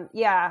 But,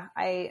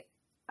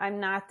 I'm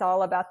not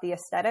all about the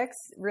aesthetics.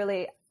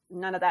 Really,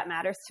 none of that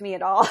matters to me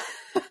at all.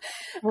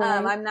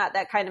 Right. I'm not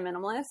that kind of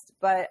minimalist,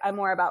 but I'm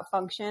more about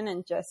function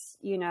and just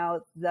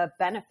the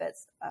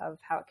benefits of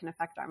how it can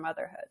affect our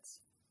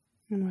motherhoods.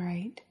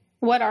 Right.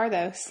 What are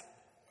those?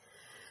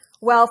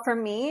 Well, for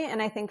me, and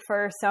I think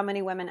for so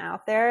many women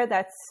out there,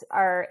 that's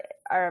our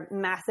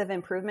massive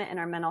improvement in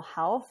our mental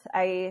health.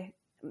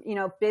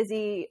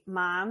 Busy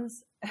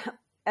moms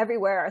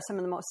everywhere are some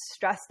of the most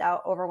stressed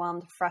out,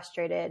 overwhelmed,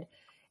 frustrated,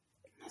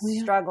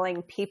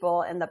 struggling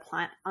people on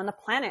the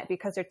planet,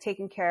 because they're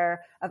taking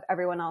care of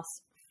everyone else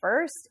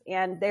first.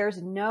 And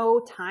there's no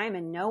time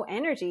and no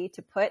energy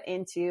to put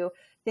into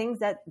things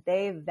that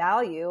they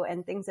value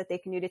and things that they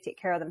can do to take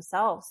care of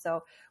themselves.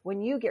 So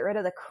when you get rid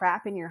of the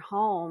crap in your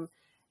home,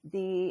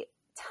 the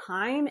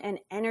time and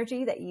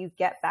energy that you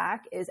get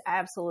back is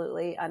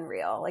absolutely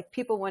unreal. Like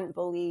people wouldn't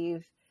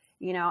believe,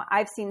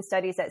 I've seen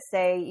studies that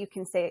say you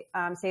can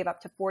save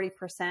up to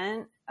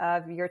 40%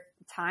 of your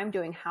time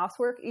doing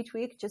housework each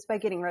week just by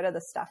getting rid of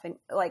the stuff and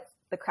like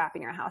the crap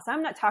in your house.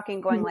 I'm not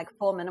talking going like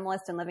full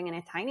minimalist and living in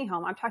a tiny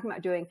home. I'm talking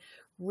about doing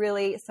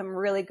some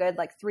really good,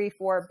 like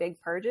 3-4 big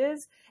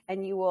purges,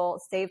 and you will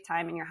save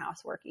time in your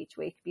housework each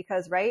week.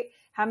 Because, right,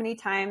 how many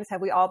times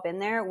have we all been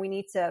there? We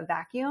need to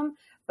vacuum,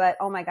 but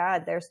oh my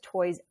God, there's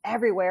toys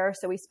everywhere.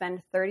 So we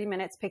spend 30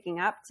 minutes picking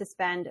up to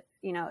spend,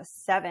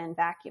 7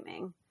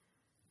 vacuuming.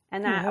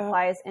 And that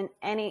applies in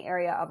any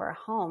area of our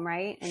home,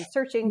 right? And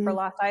searching for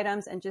lost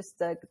items, and just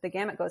the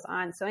gamut goes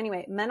on. So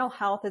anyway, mental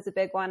health is a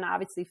big one.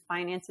 Obviously,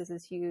 finances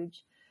is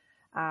huge.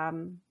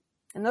 And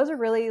those are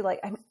really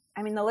like,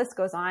 I mean, the list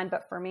goes on,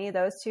 but for me,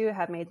 those 2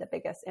 have made the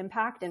biggest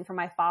impact. And for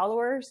my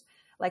followers,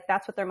 like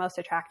that's what they're most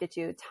attracted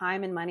to: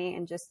 time and money,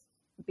 and just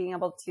being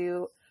able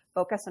to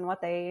focus on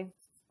what they,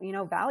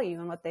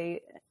 value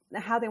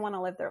and how they want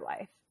to live their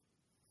life.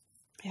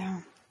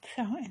 Yeah.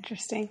 So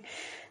interesting.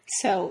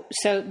 So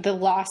the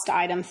lost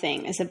item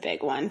thing is a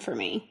big one for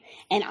me.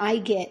 And I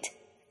get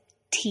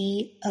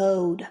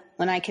TO'd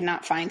when I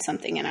cannot find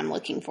something and I'm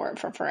looking for it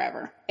for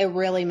forever. It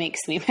really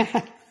makes me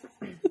mad.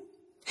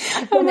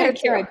 I'm like,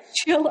 Kara,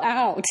 chill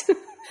out.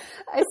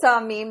 I saw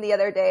a meme the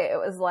other day. It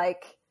was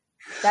like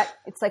that.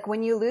 It's like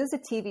when you lose a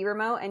TV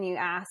remote and you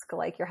ask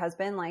like your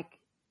husband, like,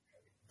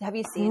 have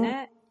you seen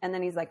it? And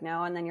then he's like,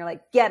 no. And then you're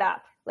like, get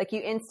up. Like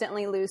you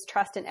instantly lose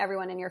trust in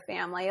everyone in your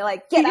family. You're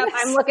like, get up.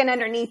 I'm looking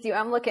underneath you.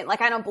 I'm looking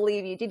like, I don't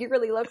believe you. Did you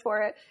really look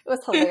for it? It was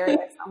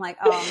hilarious. I'm like,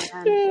 oh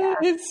man. Yeah.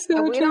 It's so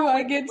true. We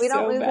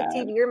don't lose the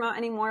TV remote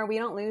anymore. We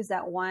don't lose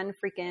that one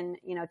freaking,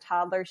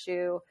 toddler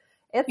shoe.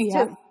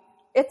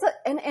 It's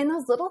and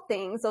those little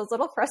things, those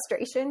little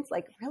frustrations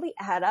like really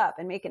add up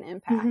and make an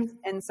impact.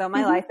 And so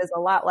my life is a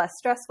lot less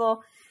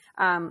stressful.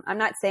 I'm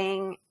not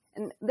saying,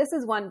 and this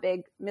is one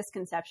big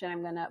misconception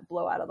I'm going to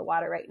blow out of the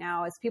water right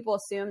now, is people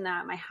assume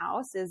that my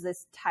house is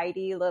this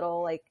tidy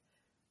little, like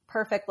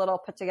perfect little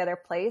put together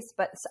place,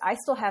 but I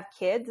still have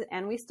kids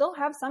and we still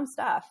have some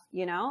stuff,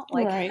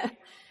 right.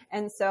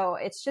 And so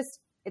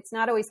it's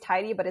not always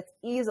tidy, but it's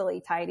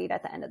easily tidied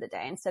at the end of the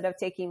day. Instead of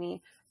taking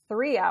me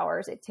 3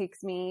 hours, it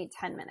takes me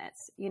 10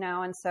 minutes,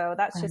 and so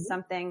that's just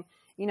something,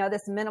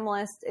 this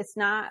minimalist, it's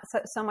not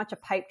so much a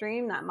pipe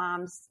dream that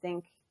moms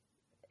think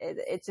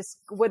it just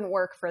wouldn't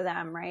work for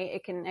them, right?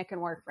 It can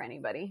work for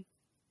anybody.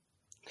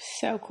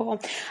 So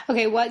cool.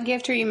 Okay. What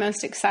gift are you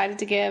most excited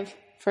to give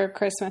for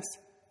Christmas?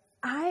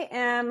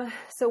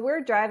 So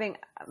we're driving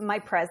my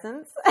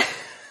presents.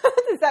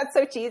 Is that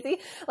so cheesy?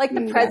 Like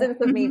the presence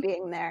of me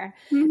being there.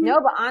 Mm-hmm. No,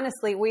 but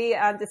honestly, we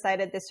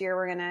decided this year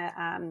we're going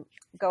to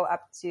go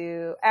up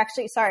to,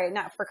 actually, sorry,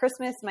 not for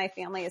Christmas. My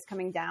family is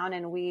coming down,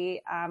 and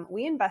we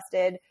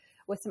invested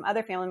with some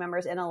other family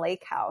members in a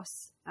lake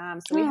house.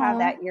 So we have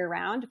that year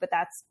round, but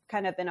that's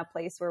kind of been a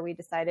place where we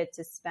decided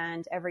to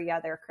spend every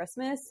other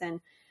Christmas. And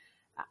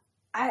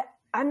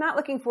I'm not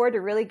looking forward to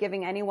really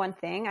giving any one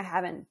thing. I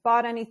haven't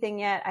bought anything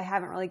yet. I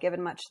haven't really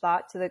given much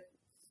thought to the,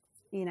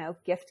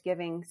 gift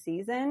giving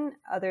season,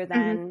 other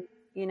than,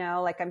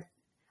 like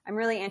I'm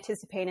really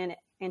anticipating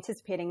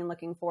and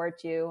looking forward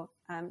to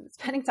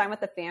spending time with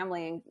the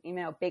family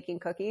and, baking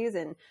cookies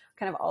and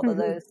kind of all of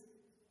those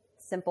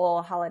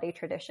simple holiday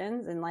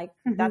traditions. And like,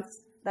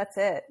 that's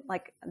it.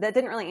 Like, that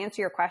didn't really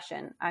answer your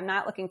question. I'm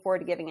not looking forward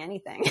to giving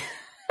anything.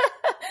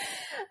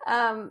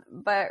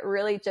 But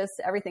really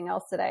just everything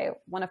else that I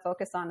want to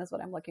focus on is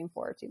what I'm looking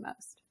forward to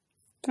most.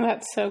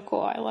 That's so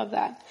cool. I love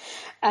that.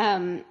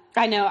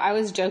 I know I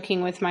was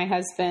joking with my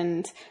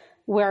husband.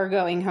 We're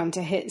going home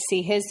to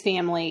see his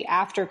family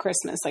after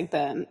Christmas,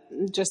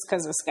 just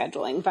because of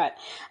scheduling. But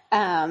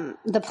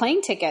the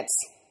plane tickets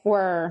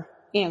were,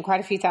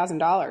 quite a few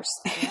 $1,000s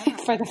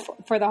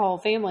for the whole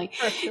family.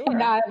 For sure.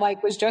 And I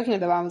was joking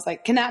with them. I was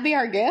like, can that be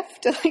our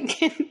gift?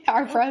 Can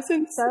our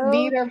presents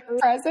be their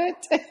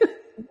present?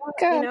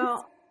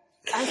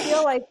 I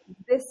feel like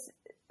this,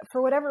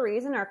 for whatever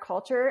reason, our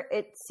culture,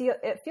 it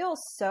feels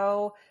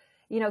so,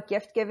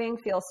 gift giving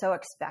feels so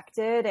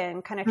expected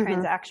and kind of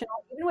transactional.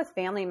 Even with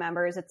family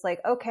members, it's like,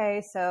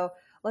 okay, so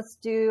let's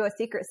do a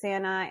Secret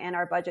Santa and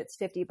our budget's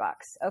 $50.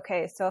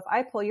 Okay, so if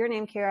I pull your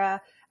name,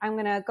 Kara, I'm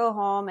going to go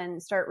home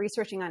and start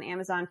researching on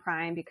Amazon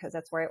Prime because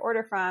that's where I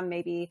order from,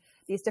 maybe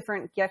these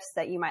different gifts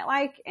that you might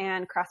like,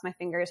 and cross my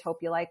fingers, hope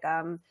you like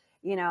them,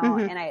 and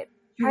I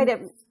try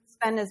to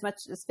spend as much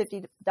as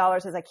 $50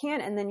 as I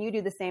can. And then you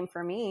do the same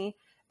for me.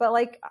 But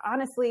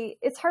honestly,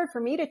 it's hard for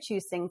me to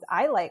choose things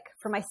I like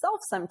for myself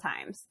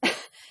sometimes.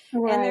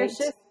 Right. And there's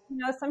just,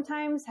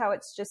 sometimes how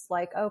it's just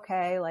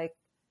okay,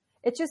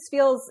 it just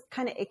feels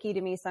kind of icky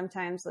to me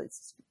sometimes.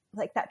 It's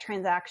like that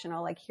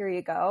transactional, here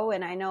you go.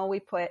 And I know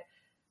we put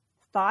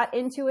thought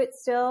into it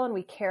still, and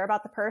we care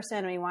about the person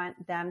and we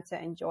want them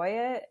to enjoy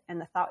it. And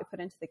the thought we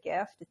put into the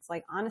gift, it's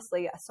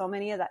honestly, so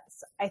many of that,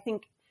 I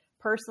think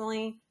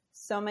personally,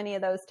 so many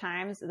of those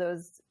times,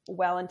 those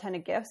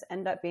well-intended gifts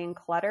end up being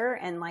clutter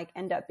and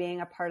end up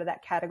being a part of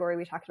that category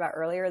we talked about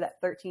earlier,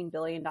 that $13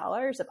 billion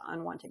of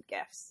unwanted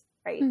gifts.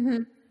 Right.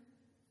 Mm-hmm.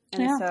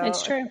 And so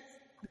it's true.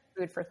 It's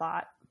food for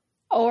thought.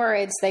 Or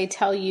it's, they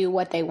tell you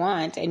what they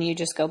want and you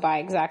just go buy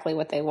exactly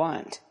what they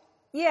want.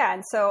 Yeah.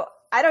 And so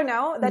I don't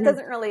know, that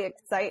doesn't really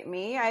excite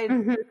me.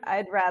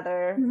 I'd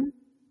rather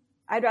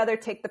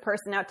take the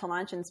person out to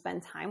lunch and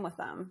spend time with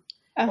them.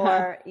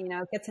 Or,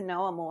 get to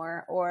know them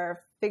more,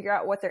 or figure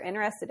out what they're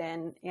interested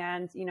in.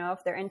 And,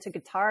 if they're into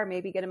guitar,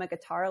 maybe get them a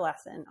guitar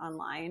lesson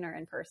online or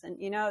in person.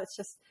 It's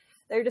just,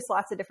 there are just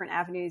lots of different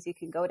avenues you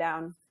can go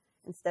down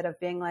instead of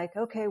being like,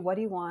 okay, what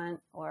do you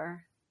want?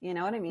 Or, you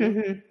know what I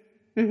mean?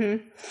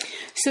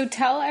 So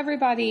tell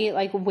everybody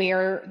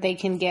where they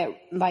can get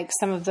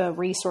some of the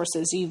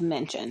resources you've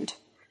mentioned.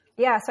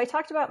 Yeah. So I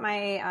talked about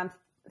my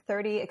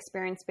 30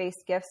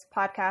 experience-based gifts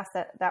podcast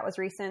that was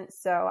recent.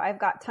 So I've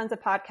got tons of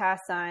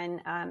podcasts on,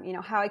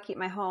 how I keep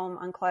my home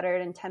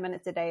uncluttered in 10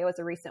 minutes a day was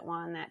a recent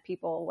one that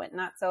people went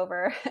nuts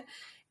over.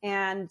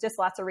 And just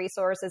lots of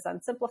resources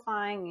on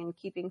simplifying and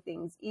keeping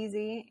things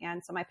easy.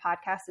 And so my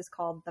podcast is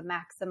called The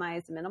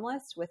Maximized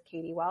Minimalist with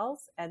Katy Wells.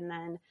 And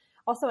then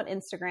also on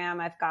Instagram,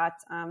 I've got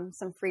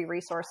some free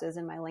resources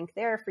in my link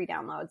there, free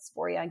downloads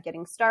for you on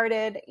getting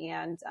started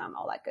and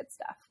all that good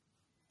stuff.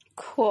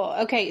 Cool.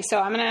 Okay. So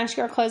I'm going to ask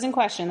you our closing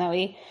question that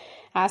we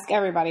ask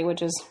everybody,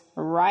 which is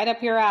right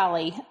up your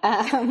alley.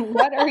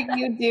 What are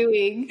you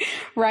doing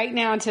right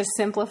now to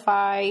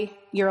simplify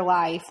your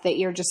life that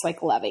you're just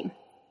loving?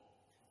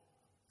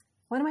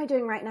 What am I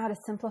doing right now to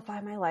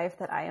simplify my life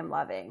that I am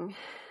loving?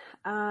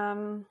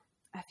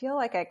 I feel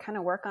like I kind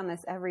of work on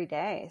this every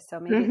day. So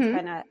maybe it's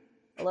kind of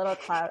a little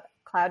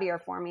cloudier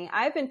for me.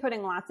 I've been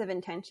putting lots of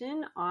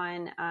intention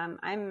on,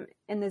 I'm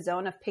in the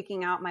zone of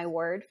picking out my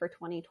word for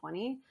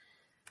 2020.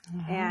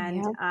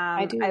 And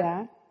I do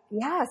that.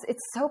 Yes,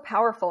 it's so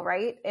powerful,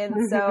 right? And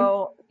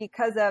so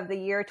because of the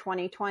year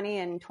 2020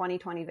 and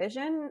 2020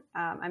 vision,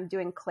 I'm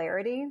doing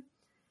clarity.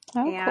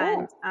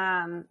 And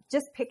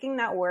just picking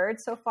that word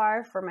so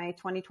far for my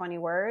 2020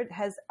 word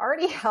has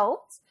already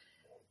helped.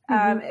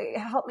 It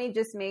helped me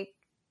just make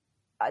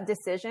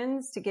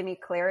decisions to give me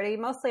clarity,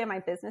 mostly on my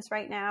business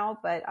right now,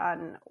 but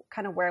on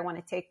kind of where I want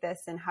to take this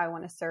and how I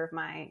want to serve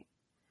my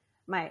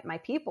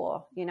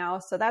people,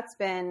 So that's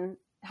been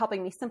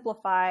helping me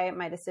simplify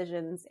my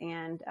decisions,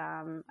 and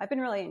I've been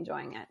really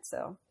enjoying it.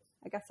 So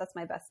I guess that's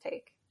my best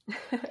take.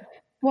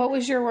 What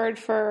was your word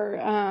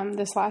for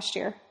this last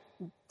year?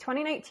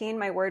 2019,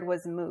 my word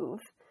was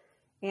move.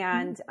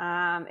 And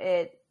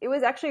it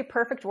was actually a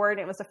perfect word.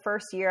 It was the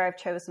first year I've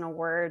chosen a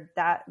word.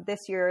 That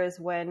this year is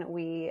when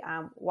we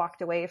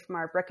walked away from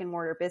our brick and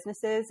mortar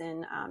businesses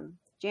in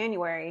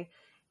January.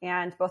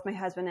 And both my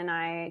husband and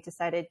I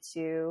decided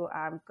to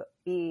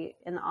be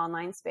in the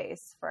online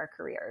space for our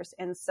careers.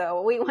 And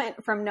so we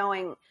went from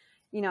knowing,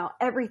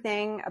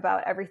 everything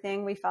about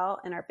everything we felt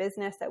in our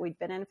business that we'd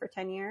been in for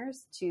 10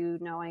 years to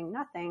knowing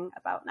nothing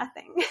about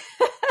nothing.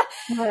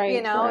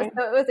 Right. Right.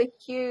 So it was a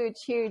huge,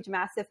 huge,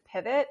 massive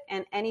pivot.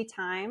 And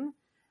anytime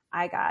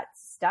I got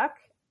stuck,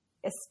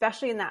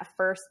 especially in that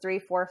first 3,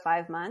 4,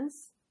 5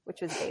 months,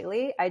 which was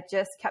daily, I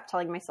just kept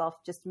telling myself,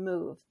 just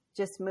move.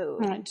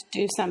 Right,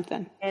 do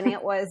something. And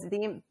it was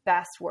the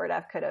best word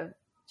I could have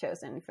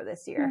chosen for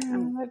this year.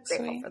 I'm grateful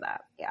sweet. for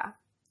that. Yeah.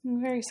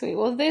 Very sweet.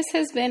 Well, this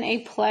has been a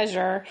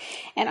pleasure,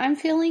 and I'm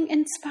feeling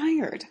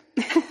inspired.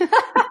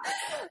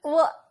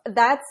 Well,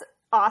 that's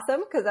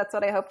awesome, because that's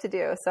what I hope to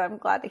do. So I'm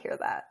glad to hear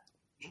that.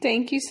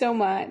 Thank you so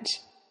much.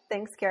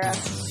 Thanks, Kara.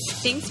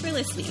 Thanks for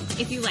listening.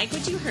 If you like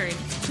what you heard,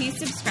 please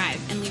subscribe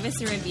and leave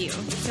us a review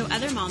so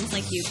other moms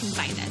like you can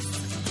find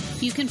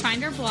us. You can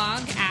find our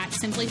blog at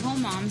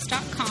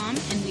simplywholemoms.com,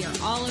 and we are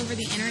all over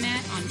the internet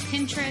on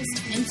Pinterest,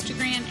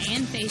 Instagram,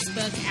 and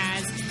Facebook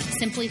as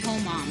Simply Whole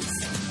Moms.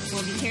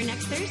 We'll be here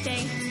next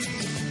Thursday.